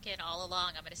guessing Duncan all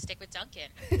along. I'm going to stick with Duncan.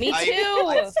 Me too. I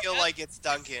feel like it's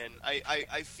Duncan.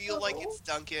 I feel like it's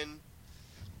Duncan.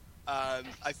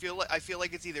 I feel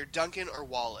like it's either Duncan or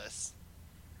Wallace.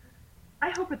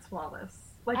 I hope it's Wallace.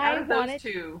 Like, I out of those wanted-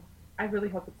 two, I really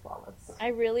hope it's Wallace. I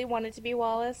really want it to be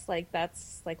Wallace. Like,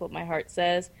 that's like what my heart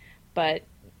says, but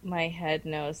my head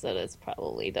knows that it's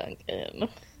probably Duncan.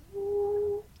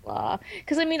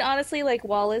 Because I mean, honestly, like,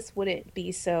 Wallace wouldn't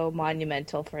be so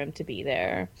monumental for him to be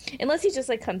there unless he just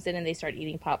like comes in and they start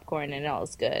eating popcorn and all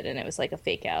is good and it was like a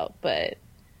fake out. But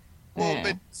Well,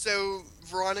 but so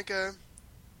Veronica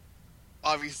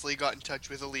obviously got in touch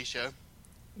with Alicia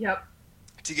Yep.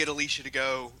 to get Alicia to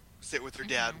go sit with her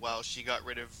dad while she got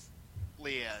rid of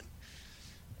Leanne.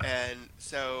 And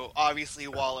so obviously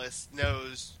Wallace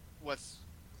knows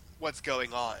what's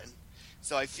going on.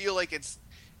 So I feel like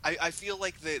I feel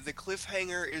like the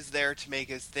cliffhanger is there to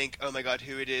make us think, oh my god,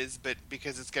 who it is, but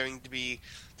because it's going to be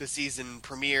the season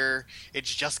premiere,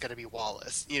 it's just going to be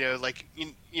Wallace. You know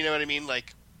what I mean?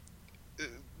 Like,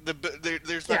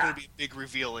 there's not going to be a big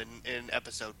reveal in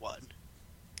episode 1.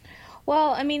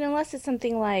 Well, I mean, unless it's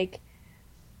something like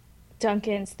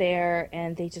Duncan's there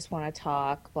and they just want to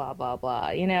talk, blah blah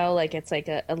blah. Like it's like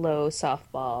a low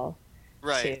softball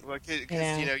Right. to, Well, you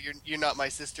because know. you're not my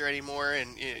sister anymore,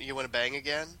 and you want to bang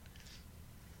again.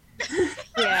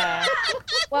 Yeah.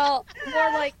 Well,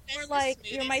 more like That's more the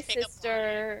like you're my smoothest pickup line.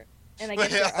 sister, and I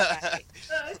guess you're all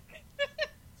right.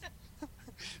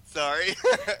 Sorry.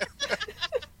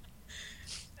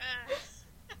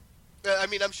 Ah. I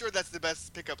mean, I'm sure that's the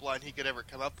best pickup line he could ever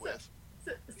come up with.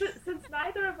 Since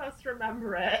neither of us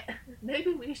remember it,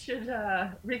 maybe we should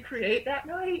recreate that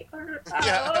night. Or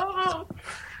Yeah.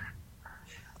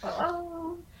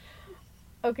 oh.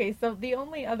 Okay, so the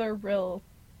only other real,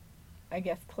 I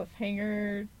guess,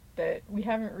 cliffhanger that we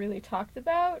haven't really talked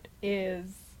about is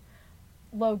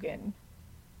Logan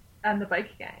And the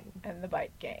bike gang. and the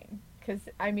bike gang. Because,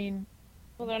 I mean,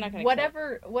 Well, they're not going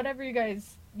to whatever you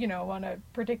guys, want to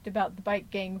predict about the bike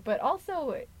gang, but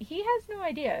also he has no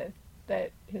idea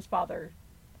that his father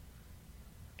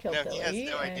killed No, Billy. he has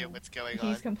no idea and what's going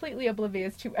he's on. completely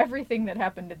oblivious to everything that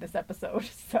happened in this episode,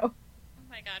 so... Oh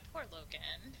my god, poor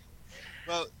Logan.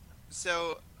 Well,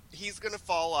 so he's gonna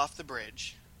fall off the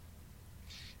bridge.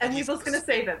 And he's Weasel's gonna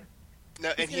save him. No,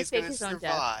 and gonna he's fake gonna his own death.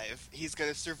 survive. He's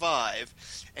gonna survive,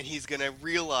 and he's gonna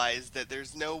realize that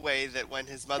there's no way that when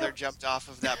his mother No. jumped off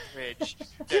of that bridge,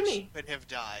 that Jimmy. she could have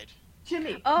died.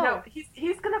 Jimmy, Oh. no,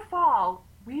 he's gonna fall.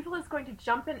 Weevil is going to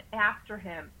jump in after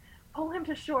him, pull him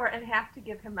to shore, and have to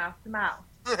give him mouth to mouth.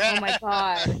 Oh my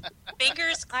god.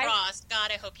 Fingers crossed.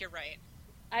 God, I hope you're right.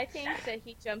 I think that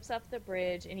he jumps off the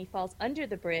bridge and he falls under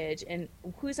the bridge, and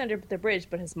who's under the bridge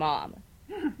but his mom?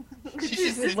 She's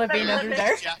She's sitting living there under with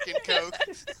there. Jack and Coke.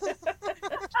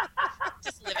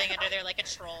 Just living under there like a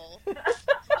troll.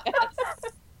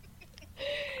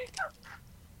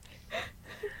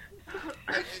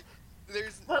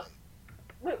 There's Well,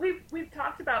 we've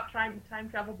talked about time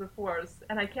travel before,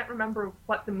 and I can't remember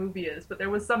what the movie is, but there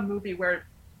was some movie where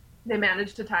they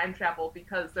managed to time travel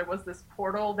because there was this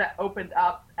portal that opened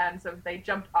up, and so they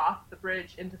jumped off the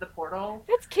bridge into the portal.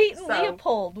 That's Kate and So-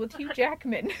 Leopold with Hugh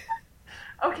Jackman.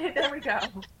 Okay, there we go.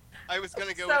 I was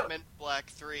gonna go So- with Men in Black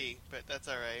 3, but that's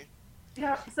all right.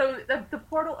 Yeah, so the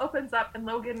portal opens up, and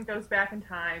Logan goes back in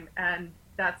time, and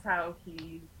that's how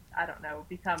he, I don't know,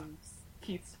 becomes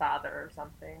Keith's father or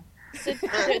something. So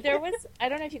there was, I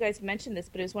don't know if you guys mentioned this,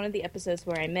 but it was one of the episodes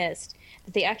where I missed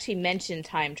that they actually mentioned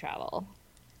time travel.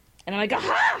 And I'm like,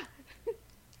 aha!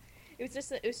 It was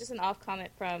just an off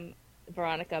comment from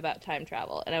Veronica about time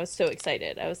travel, and I was so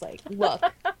excited. I was like, look,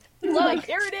 Look,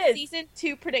 here it is. season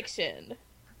 2 prediction.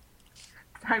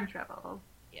 Time travel.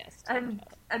 Yes. time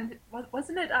And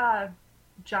wasn't it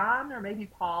John or maybe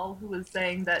Paul who was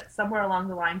saying that somewhere along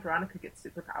the line Veronica gets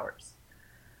superpowers?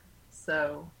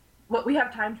 So, well, we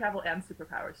have time travel and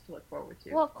superpowers to look forward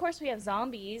to. Well, of course we have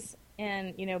zombies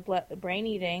and brain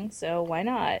eating, so why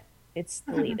not? It's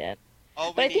the lead-in.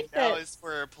 All But I we think need now that- is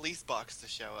for a police box to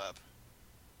show up.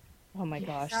 Oh my Yes.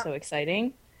 gosh, so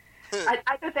exciting!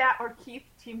 Either that or Keith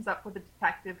teams up with a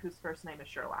detective whose first name is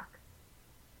Sherlock.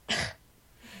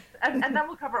 And then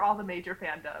we'll cover all the major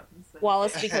fandoms.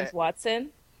 Wallace becomes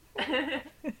Watson.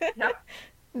 Yep.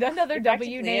 Another It W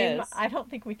practically name. is. I don't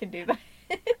think we can do that.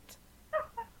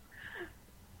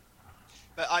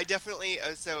 But I definitely,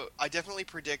 I definitely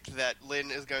predict that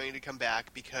Lynn is going to come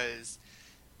back because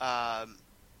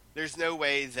there's no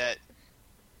way that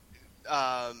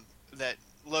that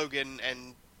Logan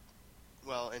and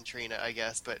Trina, I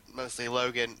guess, but mostly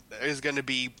Logan is going to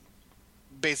be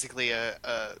basically an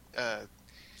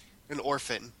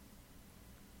orphan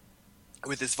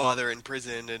with his father in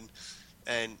prison,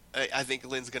 and I think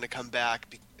Lynn's going to come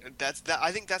back.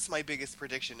 I think that's my biggest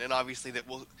prediction, and obviously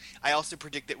I also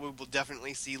predict that we will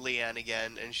definitely see Leanne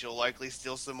again, and she'll likely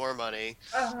steal some more money,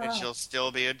 and she'll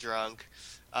still be a drunk,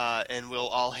 and we'll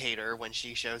all hate her when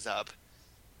she shows up.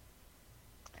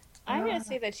 I'm gonna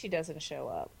say that she doesn't show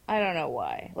up. I don't know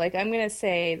why. Like, I'm gonna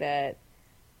say that.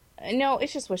 No,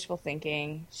 it's just wishful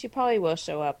thinking. She probably will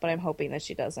show up, but I'm hoping that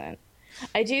she doesn't.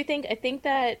 I think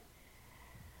that.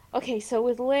 Okay, so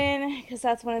with Lynn, because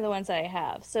that's one of the ones I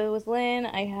have. So with Lynn,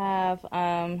 I have.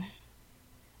 Let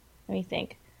me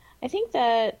think. I think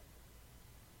that.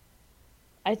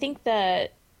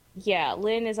 Yeah,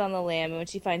 Lynn is on the lam, and when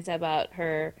she finds out about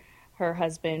her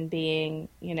husband being,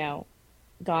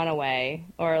 gone away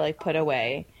or like put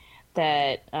away,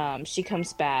 that she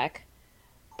comes back,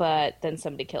 but then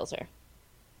somebody kills her.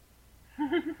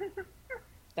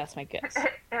 That's my guess.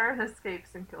 Aaron escapes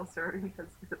and kills her because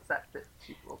he's upset that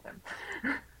she fooled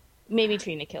him. Maybe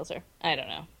Trina kills her. I don't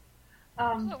know.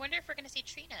 Oh, I wonder if we're going to see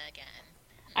Trina again.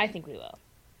 I think we will.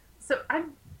 So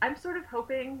I'm sort of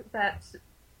hoping that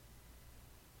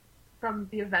from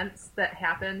the events that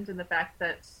happened and the fact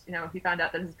that, he found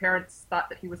out that his parents thought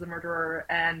that he was a murderer,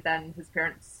 and then his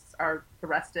parents are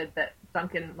arrested, that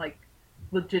Duncan,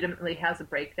 legitimately has a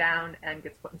breakdown and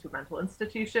gets put into a mental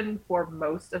institution for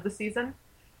most of the season.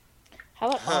 How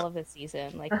about all of the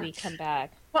season? We come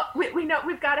back. Well, we know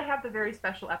we've got to have the very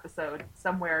special episode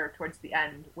somewhere towards the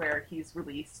end where he's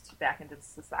released back into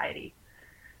society.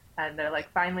 And they're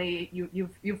like, finally,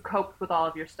 you've coped with all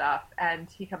of your stuff, and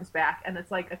he comes back, and it's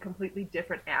like a completely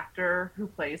different actor who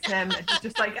plays him, and he's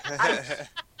just like,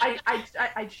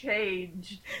 I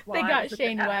changed. They got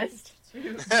Shane West.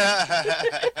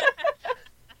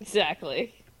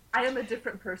 Exactly. I am a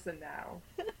different person now.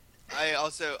 I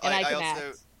also,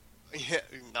 yeah,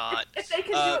 not. If they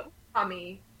can do it with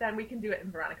Tommy, then we can do it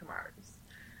in Veronica Mars.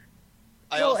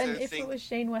 If it was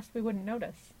Shane West, we wouldn't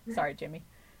notice. Sorry, Jimmy.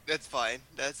 That's fine.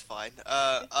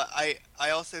 I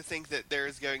also think that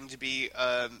there's going to be,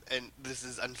 and this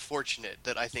is unfortunate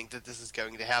that I think that this is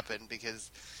going to happen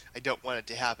because I don't want it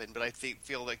to happen, but I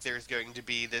feel like there's going to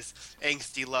be this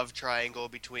angsty love triangle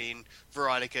between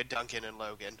Veronica, Duncan, and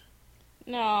Logan.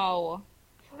 No.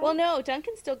 Well, no,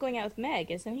 Duncan's still going out with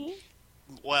Meg, isn't he?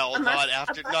 Well, not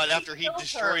after he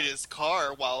destroyed his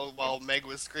car while Meg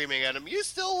was screaming at him, "You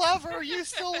still love her! You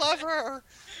still love her!"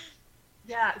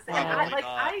 Yeah,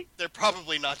 they're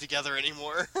probably not together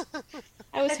anymore.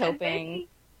 I was hoping.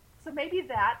 Maybe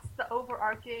that's the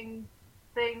overarching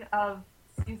thing of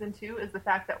season 2 is the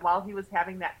fact that while he was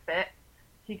having that fit,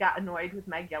 he got annoyed with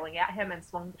Meg yelling at him and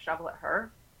swung the shovel at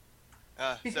her.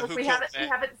 Because we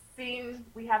haven't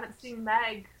seen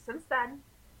Meg since then.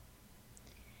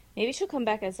 Maybe she'll come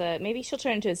back maybe she'll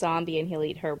turn into a zombie and he'll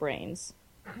eat her brains.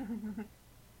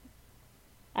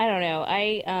 I don't know.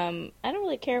 I don't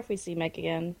really care if we see Meg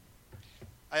again.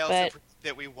 I also predict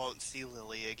that we won't see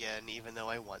Lily again, even though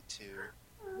I want to.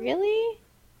 Really?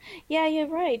 Yeah, you're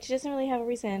right. She doesn't really have a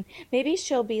reason. Maybe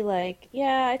she'll be like,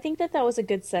 yeah, I think that was a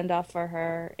good send-off for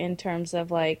her in terms of,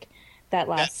 that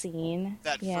last scene.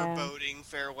 That foreboding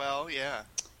farewell, yeah.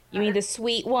 You mean the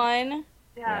sweet one?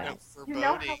 Yeah. You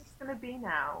know how it's going to be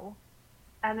now.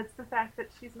 And it's the fact that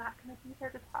she's not going to be there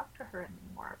to talk to her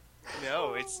anymore.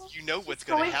 No, what's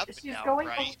going to happen now,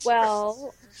 right?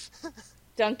 Well,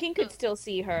 Duncan could still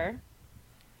see her.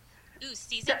 Ooh,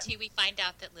 season 2, we find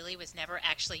out that Lily was never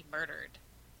actually murdered.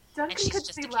 Duncan and she's could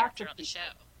just see a character on the people.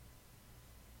 show.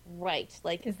 Right.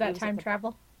 Is that time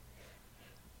travel?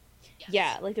 Yes.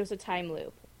 Yeah, there was a time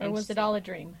loop. Or was it all a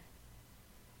dream?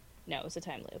 No, it was a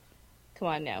time loop. Come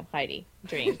on now, Heidi.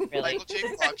 Dream, really. Michael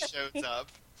J. Fox shows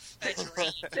up. A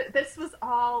dream. This was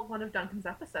all one of Duncan's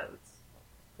episodes.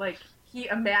 He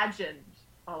imagined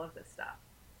all of this stuff.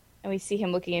 And we see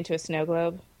him looking into a snow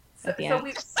globe. So he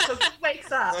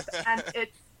wakes up, and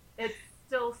it's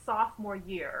still sophomore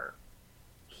year.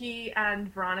 He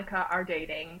and Veronica are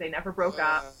dating. They never broke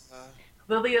up.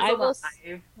 Lily is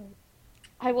alive.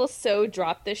 I will so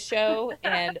drop this show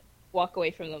and walk away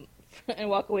from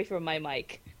my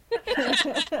mic.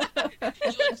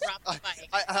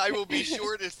 I will be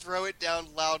sure to throw it down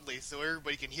loudly so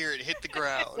everybody can hear it hit the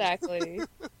ground. Exactly.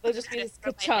 It'll just be this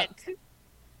ka-chunk.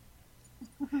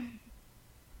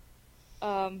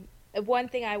 One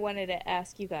thing I wanted to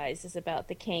ask you guys is about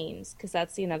the Canes, because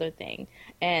that's the another thing,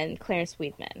 and Clarence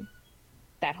Weidman.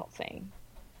 That whole thing.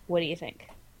 What do you think?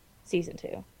 Season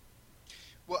 2.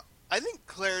 Well, I think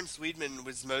Clarence Weidman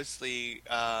was mostly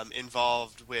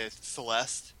involved with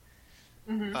Celeste.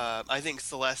 Mm-hmm. I think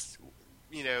Celeste,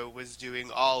 was doing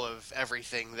all of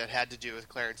everything that had to do with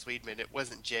Clarence Weidman. It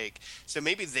wasn't Jake. So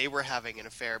maybe they were having an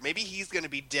affair. Maybe he's going to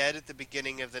be dead at the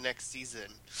beginning of the next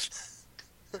season.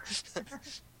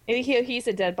 Maybe he's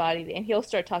a dead body, and he'll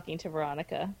start talking to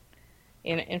Veronica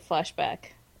in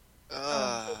flashback.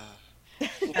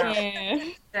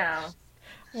 Yeah.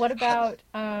 What about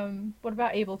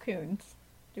Abel Coons?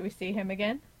 Do we see him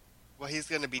again? Well, he's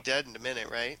going to be dead in a minute,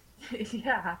 right?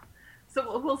 Yeah.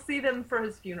 So we'll see them for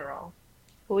his funeral.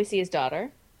 Will we see his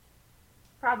daughter?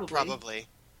 Probably.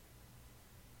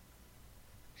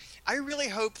 I really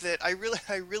hope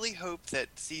that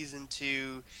season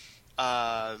 2,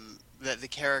 that the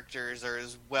characters are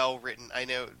as well written. I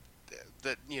know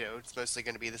that it's mostly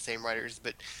going to be the same writers,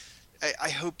 but I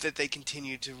hope that they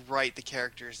continue to write the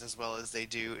characters as well as they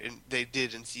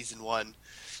did in season 1.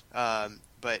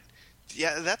 But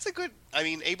yeah, that's a good. I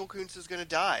mean, Abel Koontz is going to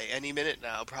die any minute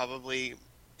now. Probably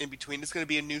in between. It's going to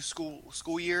be a new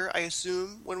school year, I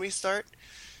assume, when we start.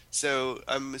 So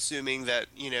I'm assuming that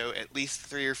at least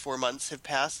 3 or 4 months have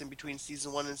passed in between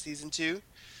season 1 and season 2.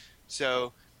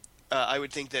 So I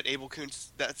would think that Abel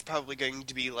Koontz. That's probably going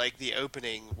to be the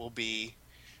opening will be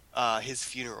his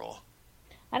funeral.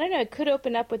 I don't know. It could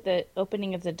open up with the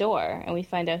opening of the door, and we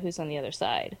find out who's on the other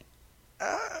side.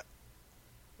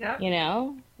 Yeah. You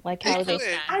know, like how It they.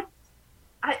 could.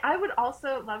 I would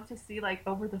also love to see, like,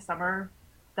 over the summer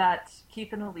that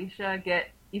Keith and Alicia get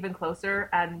even closer,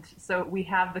 and so we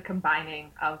have the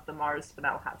combining of the Mars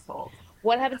Fennell household.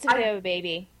 What happens if they have a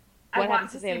baby? What I want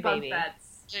happens to if they have see a bunk baby?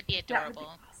 beds. It would be That would be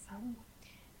adorable. awesome.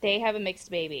 They have a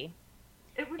mixed baby.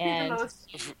 It would be And- the most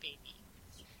Cute baby.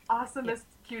 awesomest,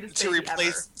 cutest To baby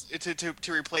replace to replace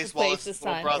Replace Wallace's the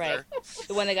little son, brother. right?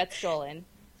 The one that got stolen.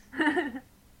 ever.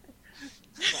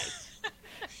 Right.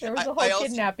 There was a I whole also-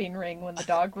 kidnapping ring when the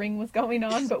dog ring was going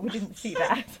on, but we didn't see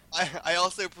that. I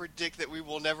also predict that we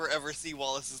will never ever see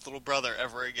Wallace's little brother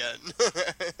ever again.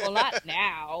 Well, not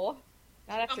now.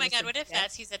 Not after Oh my this god, what if event.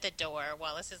 that's who's at the door,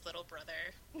 Wallace's little brother?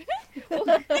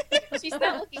 She's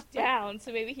not looking down,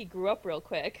 so maybe he grew up real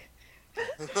quick.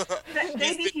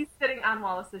 Maybe he's sitting on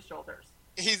Wallace's shoulders.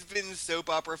 He's been soap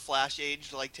opera flash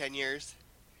aged like 10 years.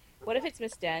 What if it's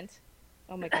Miss Dent?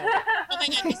 Oh my god. Oh my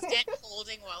god, is Dent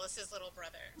holding Wallace's little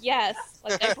brother? Yes.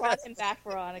 Like, I brought him back,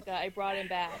 Veronica. I brought him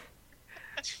back.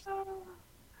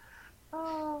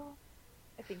 Oh.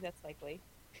 I think that's likely.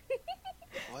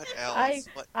 What else?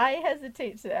 What? I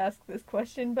hesitate to ask this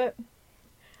question, but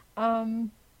how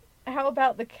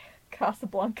about the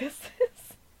Casablancas?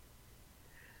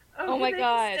 Oh my can they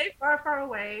God. Stay far, far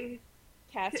away.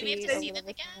 Cassie. Do we have to see them Elizabeth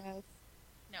again? Moss.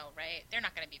 No, right? They're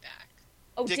not going to be back.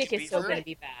 Oh, Dick Dick and is still Beaver? going to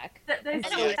be back. They I Okay. don't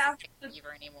still want have to to. see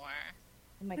Beaver anymore.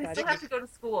 Oh my They god. still have to go to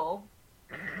school.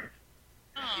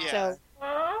 Oh. Yeah. So,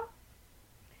 Aw.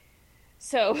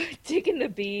 so Dick and the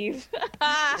Beeve.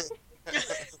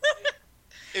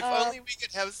 If only we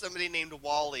could have somebody named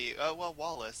Wally. Well,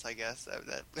 Wallace, I guess.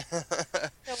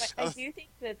 So I do think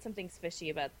that something's fishy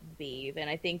about Beeve, and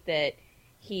I think that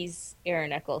he's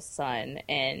Aaron Eccles' son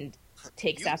and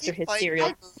takes You after keep his fighting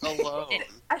serial Piper alone.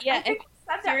 Yeah, I think we said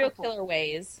that serial before. killer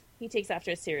ways. He takes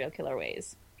after his serial killer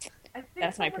ways. I think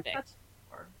That's my someone said predict. that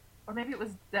before. Or maybe it was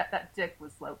that Dick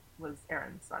was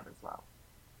Aaron's son as well.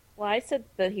 Well, I said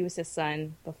that he was his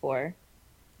son before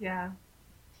Yeah.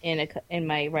 in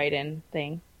my write-in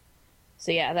thing.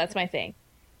 So yeah, that's my thing.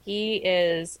 He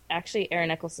is actually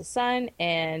Aaron Eccles' son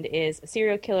and is a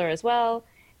serial killer as well,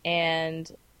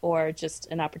 or just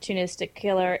an opportunistic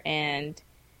killer, and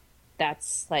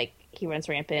that's like he runs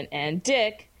rampant. And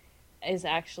Dick is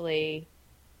actually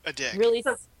A dick. really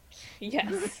So-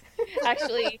 yes,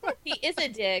 actually he is a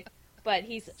dick, but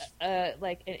he's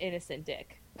like an innocent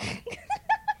dick.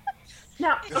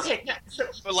 Now, okay. Now, so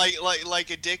But like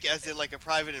a dick as in like a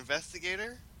private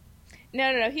investigator?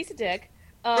 No, he's a dick.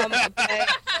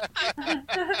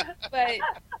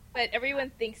 But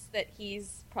everyone thinks that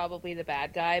he's probably the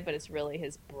bad guy, but it's really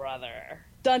his brother.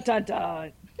 Dun dun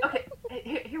dun. okay,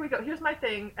 here we go. Here's my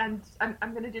thing, and I'm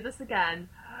going to do this again.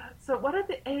 So, what are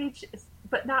the ages?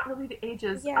 But not really the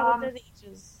ages. Yeah, what are the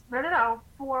ages? No.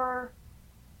 For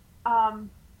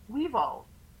Weevil,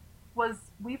 was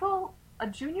Weevil a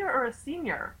junior or a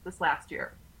senior this last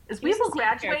year? Is He was Weevil a senior,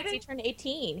 'cause graduating? He turned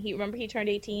 18. He turned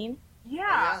 18.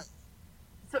 Yeah.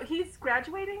 So he's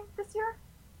graduating this year?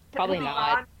 Probably He'll be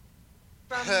not.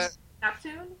 gone From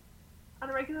Neptune on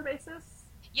a regular basis?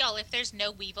 Y'all, if there's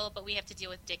no Weevil, but we have to deal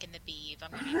with Dick and the Beeve,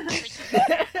 I'm gonna be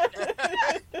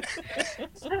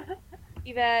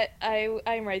Yvette,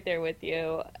 I'm right there with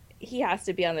you. He has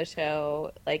to be on the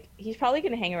show. Like, he's probably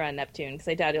going to hang around Neptune because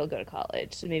I doubt he'll go to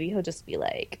college. So maybe he'll just be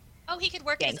like, Oh, he could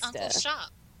work at his Gangsta. uncle's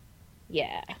shop.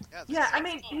 yeah. Yeah, I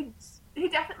mean, he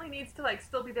definitely needs to, like,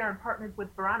 still be there and partnered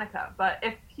with Veronica. But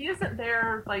if he isn't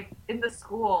there, like, in the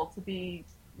school to be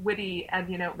witty and,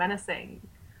 menacing,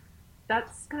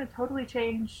 that's going to totally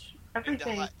change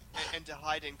everything. And to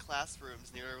hide in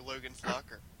classrooms near Logan's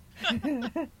locker.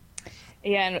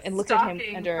 Yeah, and look at him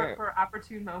Stalking under, for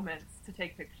opportune moments to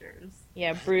take pictures.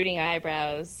 yeah, brooding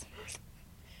eyebrows.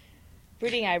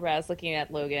 Brooding eyebrows looking at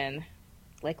Logan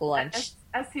like lunch.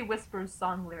 As he whispers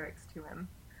song lyrics to him.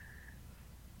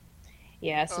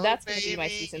 Yeah, so Oh, that's going to be my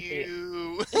baby, season 3.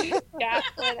 you. Yeah,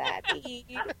 for that be.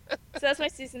 So that's my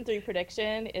season 3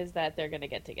 prediction, is that they're going to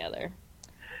get together.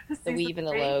 The Season Weave and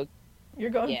the 3. Log. You're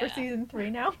going for Yeah. season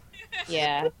 3 now?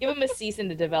 Yeah, give him a season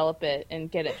to develop it and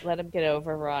let him get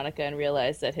over Veronica and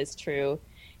realize that his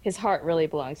heart really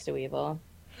belongs to Weevil.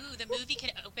 Ooh, the movie can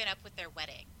open up with their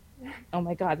wedding. Oh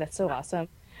my god, that's so awesome.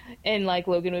 And like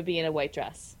Logan would be in a white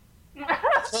dress. No.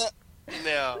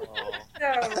 No.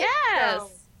 Yes!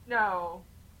 No.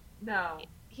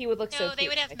 He would look so No, cute. they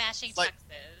would have matching Like-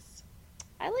 tuxes.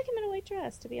 I like him in a white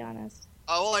dress, to be honest.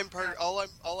 All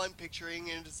I'm picturing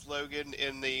is Logan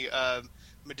in the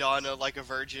Madonna like a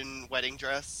virgin wedding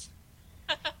dress.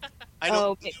 I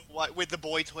Oh, don't know what with the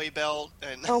boy toy belt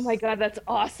and. Oh my god, that's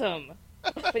awesome.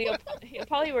 But he'll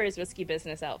probably wear his Whiskey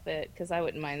Business outfit because I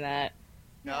wouldn't mind that.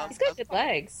 No, He's got good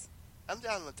legs. I'm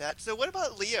down with that. So what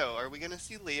about Leo? Are we going to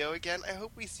see Leo again? I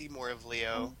hope we see more of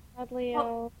Leo. God, Leo.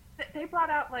 Well, they brought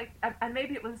out like, and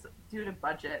maybe it was due to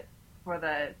budget for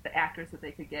the actors that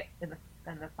they could get in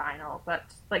the final, but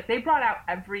like they brought out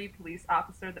every police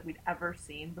officer that we'd ever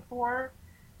seen before,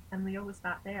 and Leo was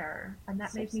not there, and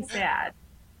that So made me sad. sad.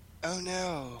 Oh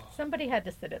no. Somebody had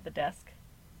to sit at the desk.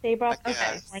 They brought I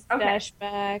guess. Frank Okay. Dash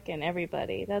back and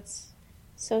everybody. That's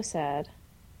so sad.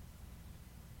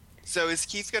 So is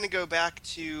Keith going to go back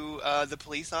to the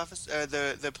police office,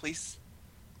 the police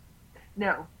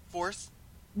No, force?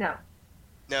 no,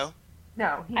 No,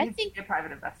 he I needs think- to be a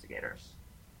private investigator.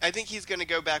 I think he's going to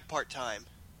go back part time.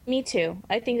 Me too.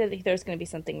 I think that there's going to be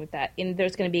something with that. And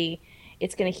there's going to be,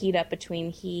 it's going to heat up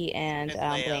between he and And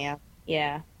Liam. Liam.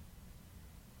 Yeah.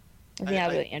 I think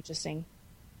that'll be really interesting.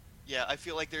 Yeah, I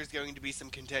feel like there's going to be some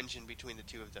contention between the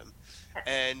two of them,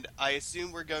 and I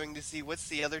assume we're going to see what's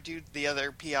the other dude, the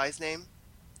other PI's name.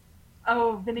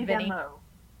 Oh, Vinny Vinny. Van Lowe.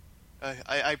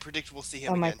 I predict we'll see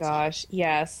him. Oh my again soon. gosh.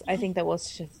 Yes. I think that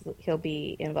he'll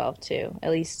be involved too. At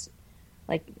least,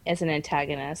 like, as an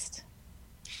antagonist.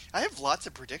 I have lots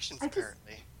of predictions I just-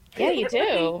 apparently. Yeah, you It would be-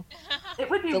 do. It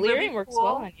would be Delirium really works cool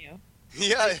well on you.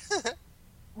 Yeah.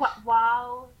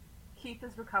 while Keith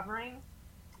is recovering,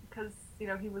 because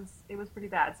it was pretty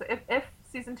bad. So if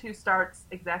season 2 starts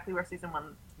exactly where season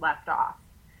 1 left off,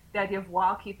 the idea of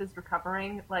while Keith is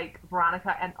recovering, like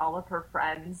Veronica and all of her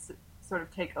friends sort of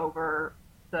take over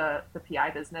the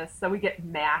PI business. So we get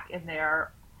Mac in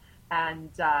there, and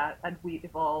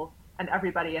Weevil and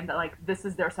everybody, and like this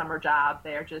is their summer job.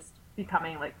 They are just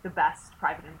becoming like the best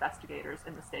private investigators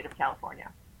in the state of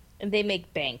California. And they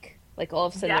make bank. Like, all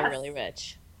of a sudden, Yes. they're really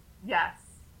rich. Yes,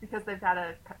 because they've got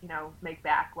to make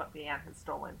back what Leanne has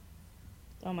stolen.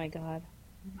 Oh my god.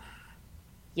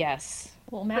 Yes.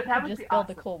 Well, Matt But that could would just be build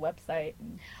a awesome. cool website.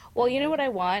 And, Well, you know what I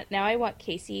want? Now I want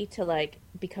Casey to, like,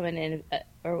 become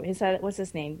or is that, what's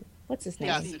his name? What's his name?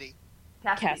 Cassidy.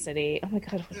 Cassidy. Oh my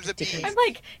god. What The ridiculous. I'm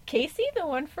like, Casey, the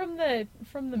one from the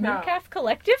No. Mooncalf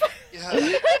Collective?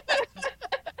 Yeah.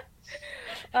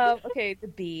 Okay, the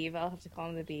Beeve. I'll have to call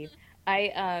him the Beeve.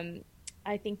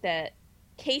 I think that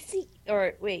Cassidy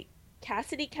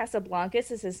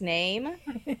Casablancas is his name.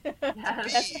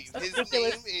 Yes. Beeve. His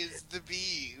ridiculous. name is the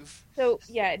Beeve. So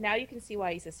yeah, now you can see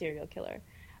why he's a serial killer.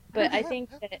 But I think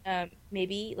that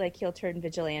maybe like he'll turn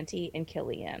vigilante and kill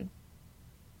Leanne.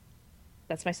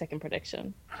 That's my second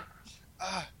prediction.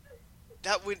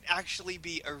 That would actually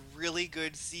be a really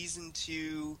good season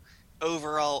 2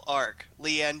 overall arc.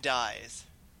 Leanne dies.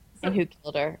 And who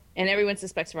killed her? And everyone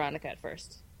suspects Veronica at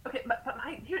first. Okay, but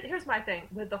here's my thing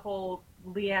with the whole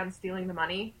Leanne stealing the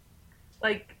money.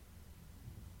 Like,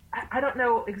 I don't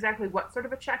know exactly what sort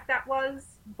of a check that was,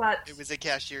 but It was a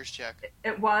cashier's check.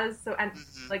 it was. So, and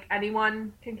Mhm. like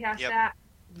anyone can cash Yep. that.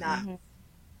 Not. Mhm.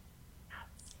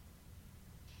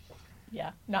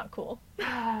 Yeah, not cool.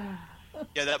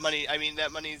 Yeah, that money. I mean,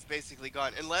 that money is basically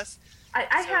gone. Unless, I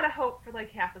So- had a hope for like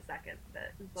half a second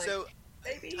that it was like, so,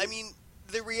 maybe. I mean,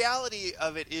 the reality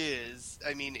of it is,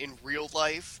 I mean, in real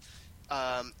life,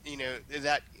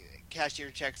 that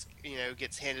cashier checks,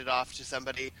 gets handed off to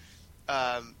somebody.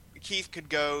 Keith could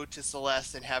go to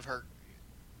Celeste and have her.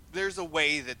 There's a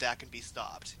way that can be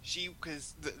stopped.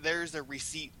 Because there's a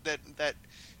receipt that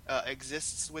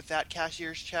exists with that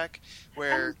cashier's check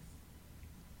where.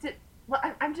 Well,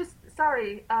 I'm just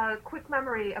sorry. Quick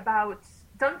memory about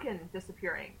Duncan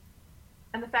disappearing,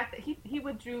 and the fact that he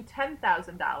withdrew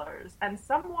 $10,000, and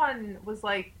someone was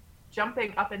like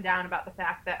jumping up and down about the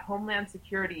fact that Homeland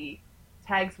Security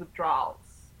tags withdrawals.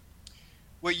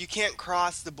 Well, you can't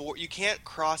cross the border. You can't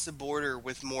cross a border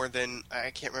with more than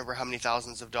I can't remember how many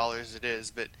thousands of dollars it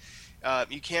is, but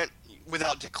you can't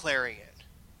without declaring it.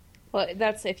 Well,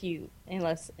 that's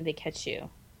unless they catch you.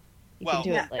 You Well-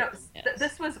 can do Yeah, it like no,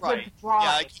 this was Right. withdrawals.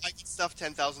 Yeah, I could stuff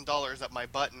 $10,000 up my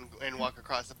butt and walk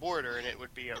across the border, and it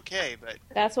would be okay. But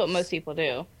That's what most people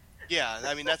do. yeah,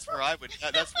 I mean that's where I would.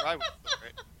 That's where I would store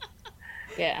it.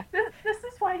 Yeah. This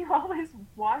is why you always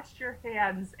wash your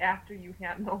hands after you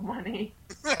handle money.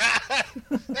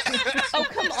 Oh,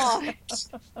 come on.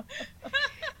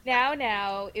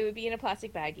 Now, it would be in a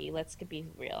plastic baggie. Let's be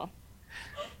real.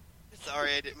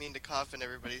 Sorry, I didn't mean to cough in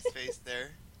everybody's face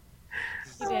there.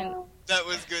 You didn't. That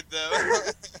was good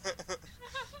though.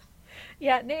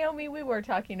 Yeah, Naomi, we were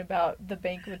talking about the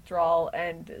bank withdrawal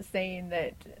and saying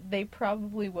that they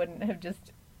probably wouldn't have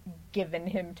just given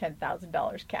him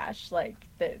 $10,000 cash. Like,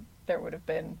 that there would have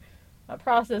been a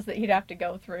process that he'd have to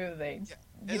go through. They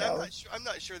you And know. I'm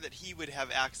not sure that he would have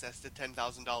access to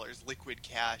 $10,000 liquid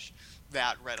cash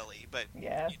that readily. But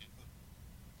Yeah, you know,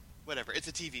 whatever. It's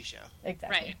a TV show.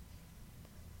 exactly.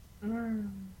 Right.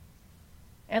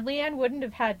 And Leanne wouldn't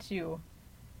have had to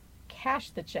cash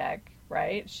the check,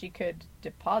 right? She could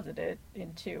deposit it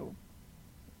into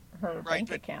her Right, bank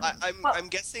but account. I'm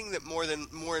guessing that more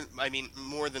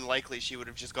than likely she would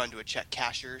have just gone to a check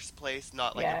cashier's place,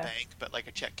 not like Yeah. a bank, but like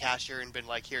a check cashier, and been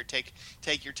like, here, take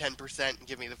your 10% and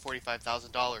give me the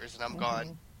 $45,000, and I'm gone.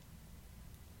 Mhm.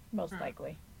 Most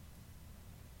likely.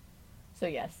 So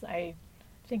yes, I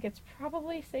think it's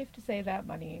probably safe to say that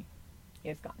money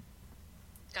is gone.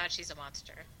 God, she's a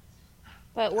monster.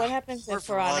 But what happens Poor if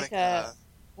Veronica?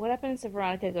 What happens if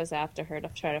Veronica goes after her to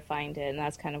try to find it? And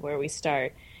that's kind of where we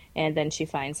start. And then she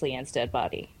finds Leanne's dead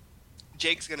body.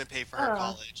 Jake's gonna pay for her Oh.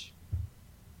 college.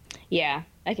 Yeah,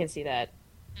 I can see that.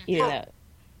 Mhm. Even Well- though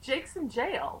Jake's in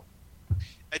jail.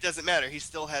 It doesn't matter. He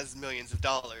still has millions of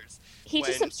dollars. he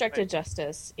just when- obstructed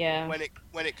justice. Yeah.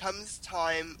 When it comes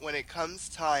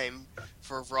time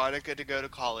for Veronica to go to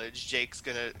college, Jake's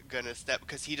gonna step,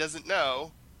 because he does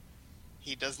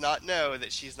not know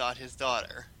that she's not his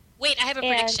daughter. Wait, I have a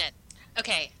And- prediction.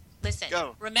 Okay, listen.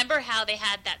 Go. Remember how they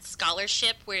had that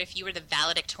scholarship where if you were the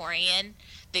valedictorian,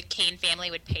 the Kane family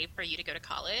would pay for you to go to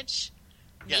college?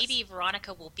 Yes. Maybe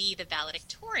Veronica will be the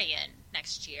valedictorian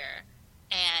next year,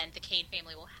 and the Kane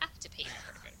family will have to pay for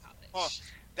her to go to college. Oh,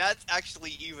 that's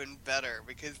actually even better,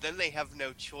 because then they have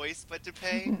no choice but to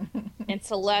pay. And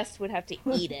Celeste would have to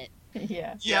eat it.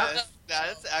 Yeah. Yes,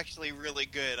 that's actually really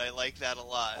good. I like that a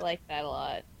lot. I like that a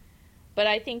lot. But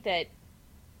I think that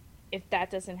if that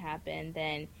doesn't happen,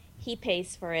 then he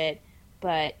pays for it,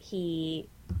 but he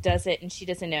does it and she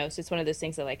doesn't know. So it's one of those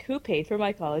things that, like, who paid for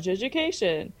my college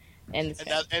education? And, it's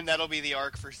and that'll be the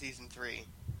arc for season 3.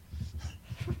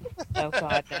 oh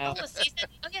god, no.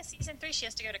 Season 3, she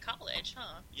has to go to college,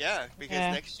 huh? Yeah, because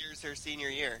Yeah. next year's her senior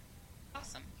year.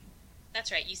 Awesome.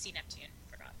 That's right, UC Neptune.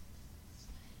 Forgot.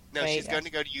 No, Right. she's going to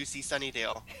go to UC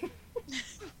Sunnydale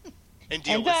and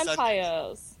deal And with Sun.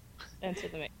 vampires enter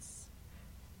the mix.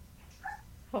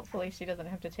 Hopefully she doesn't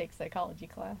have to take psychology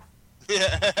class.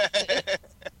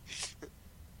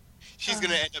 She's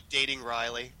going to end up dating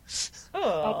Riley.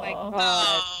 Oh my Oh.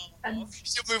 god. And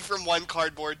She'll move from one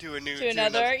cardboard to To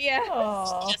another, yeah.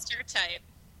 Oh. Just her type.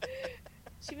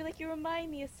 She'd be like, you remind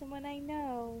me of someone I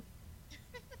know.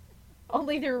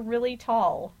 Only they're really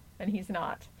tall, and he's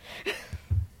not.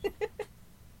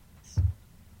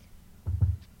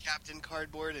 Captain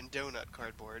Cardboard and Donut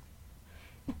Cardboard.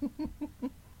 Good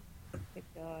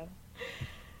god.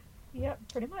 Yep,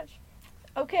 pretty much.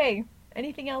 Okay,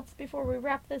 anything else before we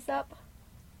wrap this up?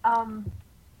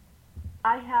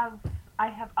 I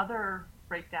have other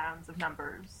breakdowns of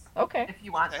numbers Okay, if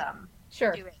you want Okay. them.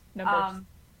 sure. Do it. Numbers.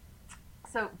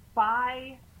 So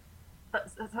I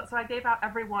gave out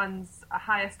everyone's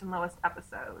highest and lowest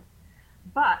episode,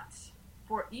 but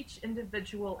for each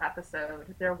individual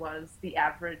episode, there was the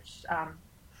average.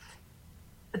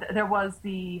 There was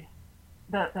the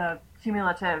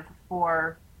cumulative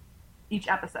for each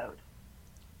episode.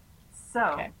 So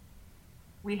Okay.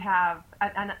 we have,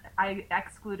 and I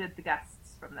excluded the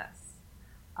guests from this.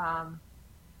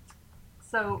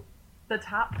 So the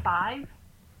top 5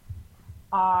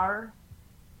 are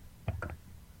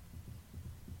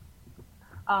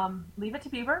Leave It to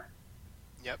Beaver,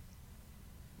 Yep.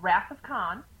 Wrath of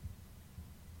Khan,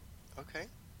 Okay.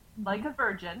 Like a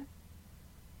Virgin,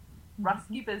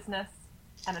 Rusky Business,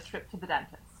 and A Trip to the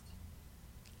Dentist.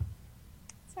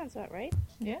 Sounds about right.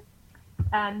 Yeah.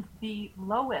 And the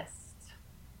lowest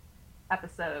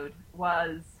episode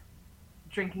was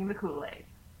Drinking the Kool-Aid.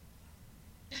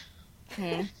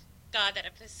 Hmm. God, that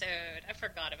episode. I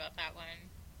forgot about that one.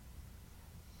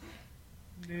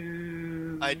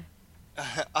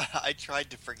 I tried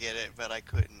to forget it, but I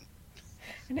couldn't.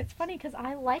 And it's funny because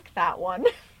I like that one.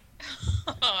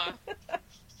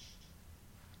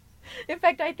 In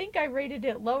fact, I think I rated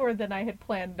it lower than I had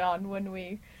planned on when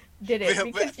we did it Yeah,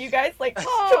 because but- you guys like tore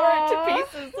it to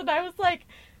pieces, and I was like,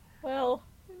 well,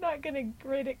 I'm not gonna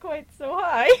rate it quite so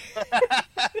high.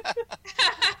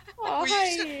 Oh, Well, you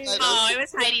Heidi. should let Oh, it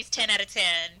was Heidi's 10 out of 10.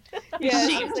 Yeah,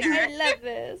 she Shamed was like, her. I love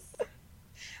this.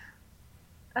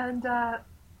 And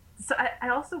so I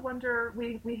also wonder,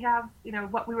 we have,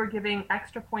 what we were giving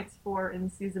extra points for in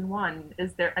season 1.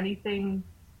 Is there anything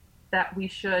that we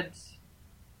should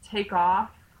take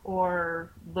off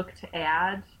or look to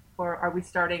add? Or are we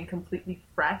starting completely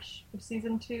fresh for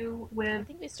season 2 I with...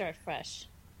 think we start fresh.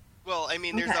 Well, I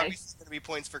mean, there's Okay. obviously going to be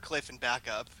points for Cliff and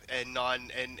backup, and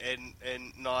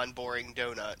non boring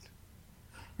donut.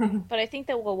 But I think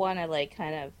that we'll want to, like,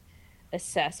 kind of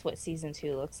assess what season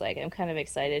 2 looks like. I'm kind of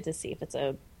excited to see if it's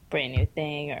a brand new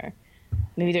thing, or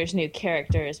maybe there's new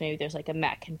characters, maybe there's like a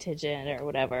Matt contingent or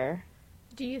whatever.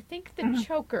 Do you think the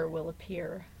choker will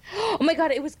appear? Oh my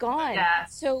god, it was gone.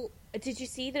 Yes. So, did you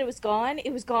see that it was gone?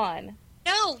 It was gone.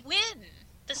 No, when?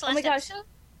 This last my gosh.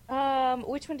 episode?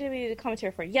 Which one did we do the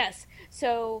commentary for? Yes.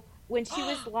 So when she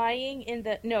was lying in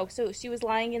the she was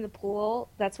lying in the pool.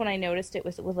 That's when I noticed it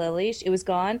was with Lily. It was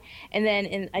gone. And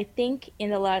then I think in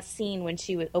the last scene when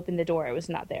she would open the door, it was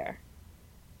not there.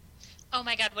 Oh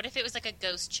my god, what if it was like a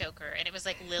ghost choker and it was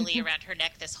like Lily around her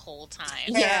neck this whole time?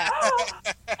 Yeah.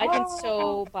 I can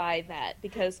so buy that,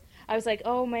 because I was like,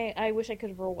 oh my, I wish I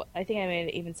could I think I may have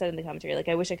even said in the commentary, like,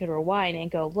 I wish I could rewind and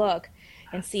go look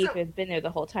and see if it had been there the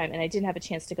whole time, and I didn't have a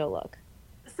chance to go look.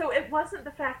 So it wasn't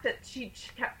the fact that she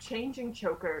kept changing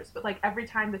chokers, but like every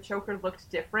time the choker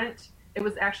looked different, it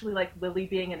was actually like Lily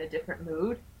being in a different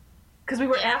mood. Because we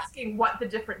were asking what the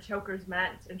different chokers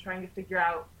meant and trying to figure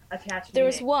out attached There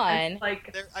was meaning. one. And,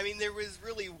 like, there was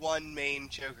really one main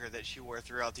choker that she wore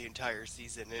throughout the entire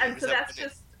season, and so that's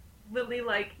just Lily,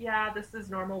 like, yeah, this is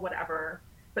normal, whatever.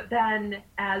 But then,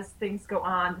 as things go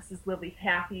on, this is Lily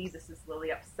happy, this is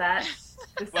Lily upset,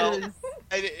 this is... And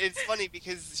it's funny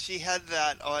because she had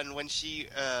that on when she,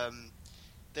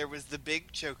 there was the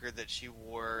big choker that she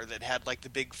wore that had, like, the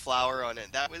big flower on it.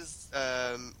 That was,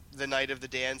 the night of the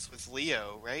dance with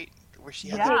Leo, right? Where she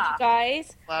had Okay, the you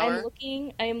guys, flower.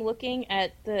 I am looking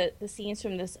at the scenes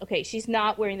from this. Okay, she's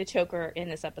not wearing the choker in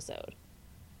this episode.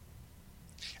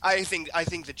 I think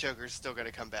the choker's still going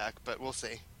to come back, but we'll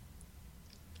see.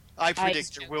 I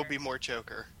predict there will be more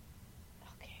choker.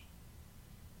 Okay.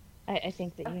 I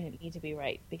think that you need to be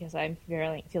right, because I'm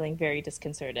feeling very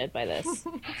disconcerted by this.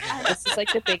 This is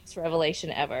like the biggest revelation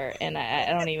ever, and I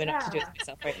don't even know what to do with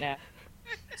myself right now.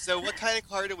 So what kind of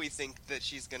car do we think that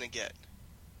she's going to get?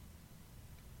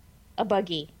 A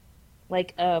buggy.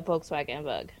 Like a Volkswagen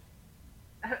Bug.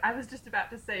 I was just about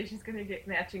to say she's going to get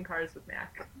matching cars with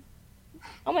Mac.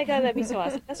 Oh my god, that'd be so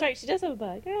awesome. That's right, she does have a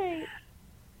bug. Right.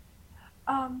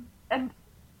 And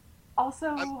also...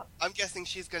 I'm guessing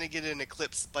she's going to get an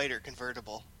Eclipse Spider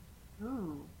convertible.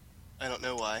 Ooh. I don't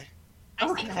know why. I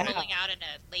see Okay. her rolling out in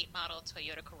a late model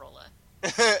Toyota Corolla.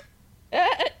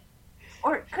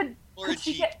 Or could Or a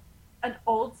she Jeep. get an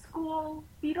old school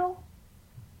Beetle?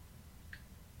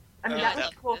 I mean, Oh, that would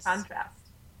that- be a cool contrast.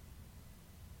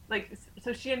 Like,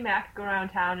 so she and Mac go around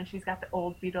town, and she's got the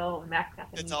old Beetle, and Mac's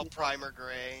got the It's new all Beetle. primer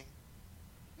gray.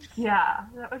 Yeah,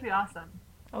 that would be awesome.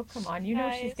 Oh, come on. You know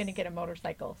she's Guys. going to get a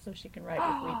motorcycle so she can ride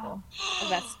with Weevil. A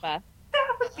Vespa.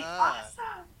 That would be Ah.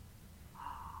 awesome.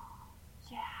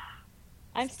 Yeah.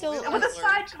 I'm still... Spoiler And with a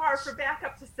alert. sidecar for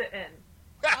backup to sit in.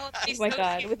 Oh, that'd be Oh my so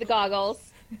god, cute. with the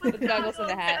goggles. With the goggles and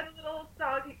the hat. And a little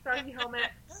doggy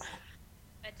helmet.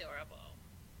 Adorable.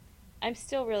 I'm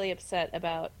still really upset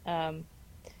about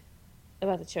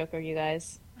the choker, you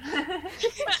guys. The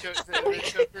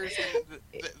choker's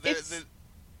It's-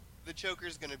 the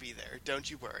choker's gonna be there. Don't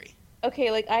you worry. Okay,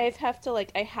 like I have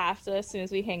to as soon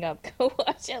as we hang up, go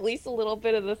watch at least a little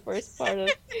bit of the first part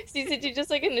of season 2, just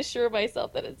so I can assure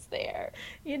myself that it's there.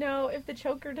 You know, if the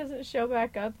choker doesn't show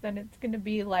back up, then it's going to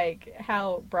be like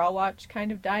how Bra Watch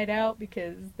kind of died out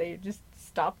because they just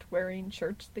stopped wearing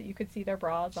shirts that you could see their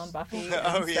bras on Buffy. and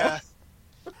Oh stuff. yeah.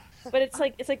 But it's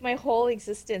like my whole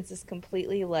existence is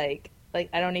completely like I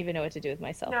don't even know what to do with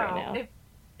myself right now. No,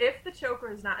 if the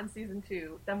choker is not in season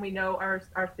 2, then we know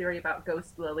our theory about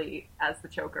Ghost Lily as the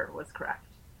choker was correct.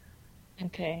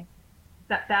 Okay.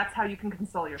 That's how you can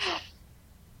console yourself.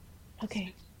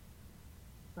 Okay.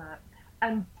 But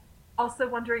I'm also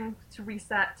wondering to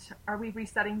reset. Are we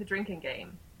resetting the drinking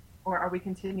game, or are we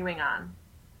continuing on?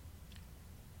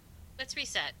 Let's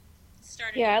reset.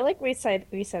 Start Yeah, I like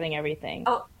resetting everything.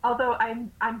 Oh, although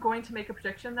I'm going to make a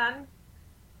prediction then,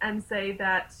 and say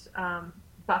that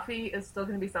Buffy is still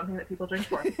going to be something that people drink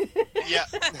for. Yeah.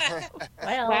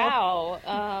 Well,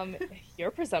 Wow,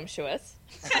 you're presumptuous.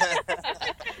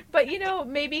 but you know,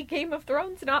 maybe Game of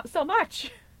Thrones not so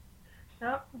much.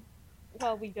 Nope.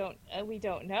 Well, we don't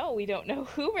know. We don't know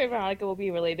who Veronica will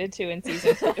be related to in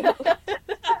season 2.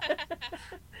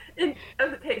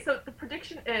 Okay, so the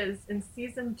prediction is in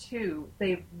season 2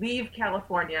 they leave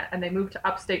California and they move to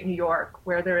upstate New York,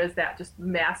 where there is that just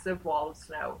massive wall of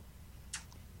snow.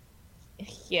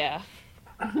 Yeah.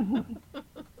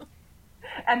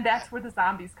 And that's where the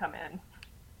zombies come in.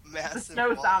 Massive snow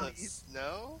wall of zombies.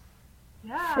 snow?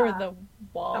 Yeah. For the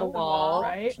wall, The wall.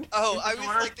 right? Oh, I was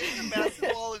Door. like, there's a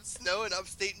massive wall of snow in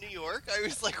upstate New York? I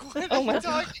was like, what Oh are my you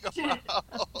talking about?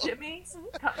 Jimmy,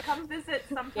 come visit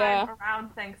sometime Yeah.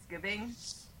 around Thanksgiving.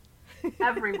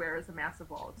 Everywhere is a massive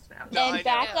wall of snow. No, I And know.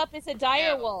 backup is a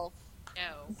dire No. wolf.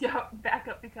 No. Yeah,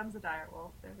 backup becomes a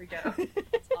direwolf. There we go.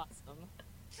 That's awesome.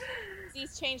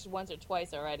 He's changed once or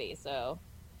twice already, so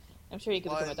I'm sure you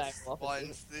could become a direwolf.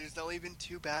 Once. There's only been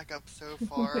 2 backups so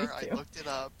far. I too. looked it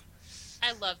up.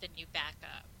 I love the new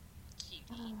backup.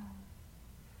 Cutie.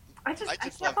 I I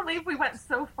just can't believe we went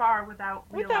so far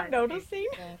without Without realizing. noticing.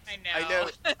 I I know.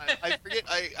 know. I forget.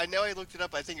 I know. I looked it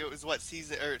up. I think it was what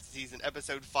season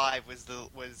episode 5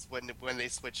 was when they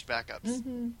switched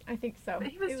backups. I think so. But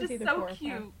he was It just either so 4 or 5.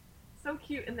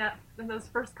 cute in those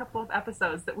first couple of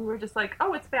episodes that we were just like,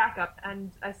 oh, it's backup, and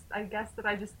I guess that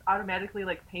I just automatically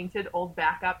like painted old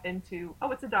backup into, oh,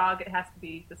 it's a dog, it has to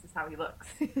be, this is how he looks.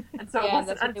 And so it Yeah, wasn't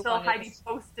that's what they until wanted. Heidi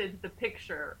posted the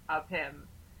picture of him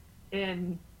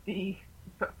in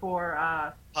for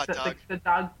Hot dog. the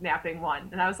dog napping one,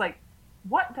 and I was like,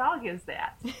 what dog is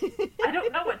that? I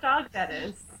don't know what dog that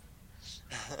is.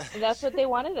 And that's what they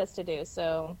wanted us to do,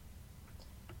 so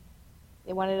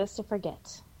they wanted us to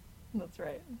forget. That's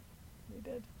right. We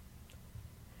did.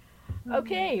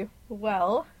 Okay,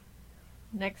 well,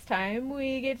 next time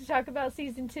we get to talk about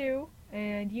season 2,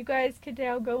 and you guys can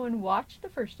now go and watch the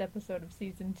first episode of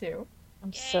season 2.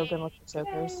 I'm so good with the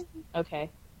jokers. Okay.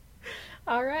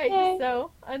 All right, Yay.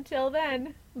 so until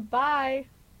then, bye.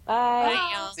 Bye.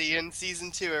 Bye, y'all. See you in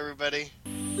season 2, everybody.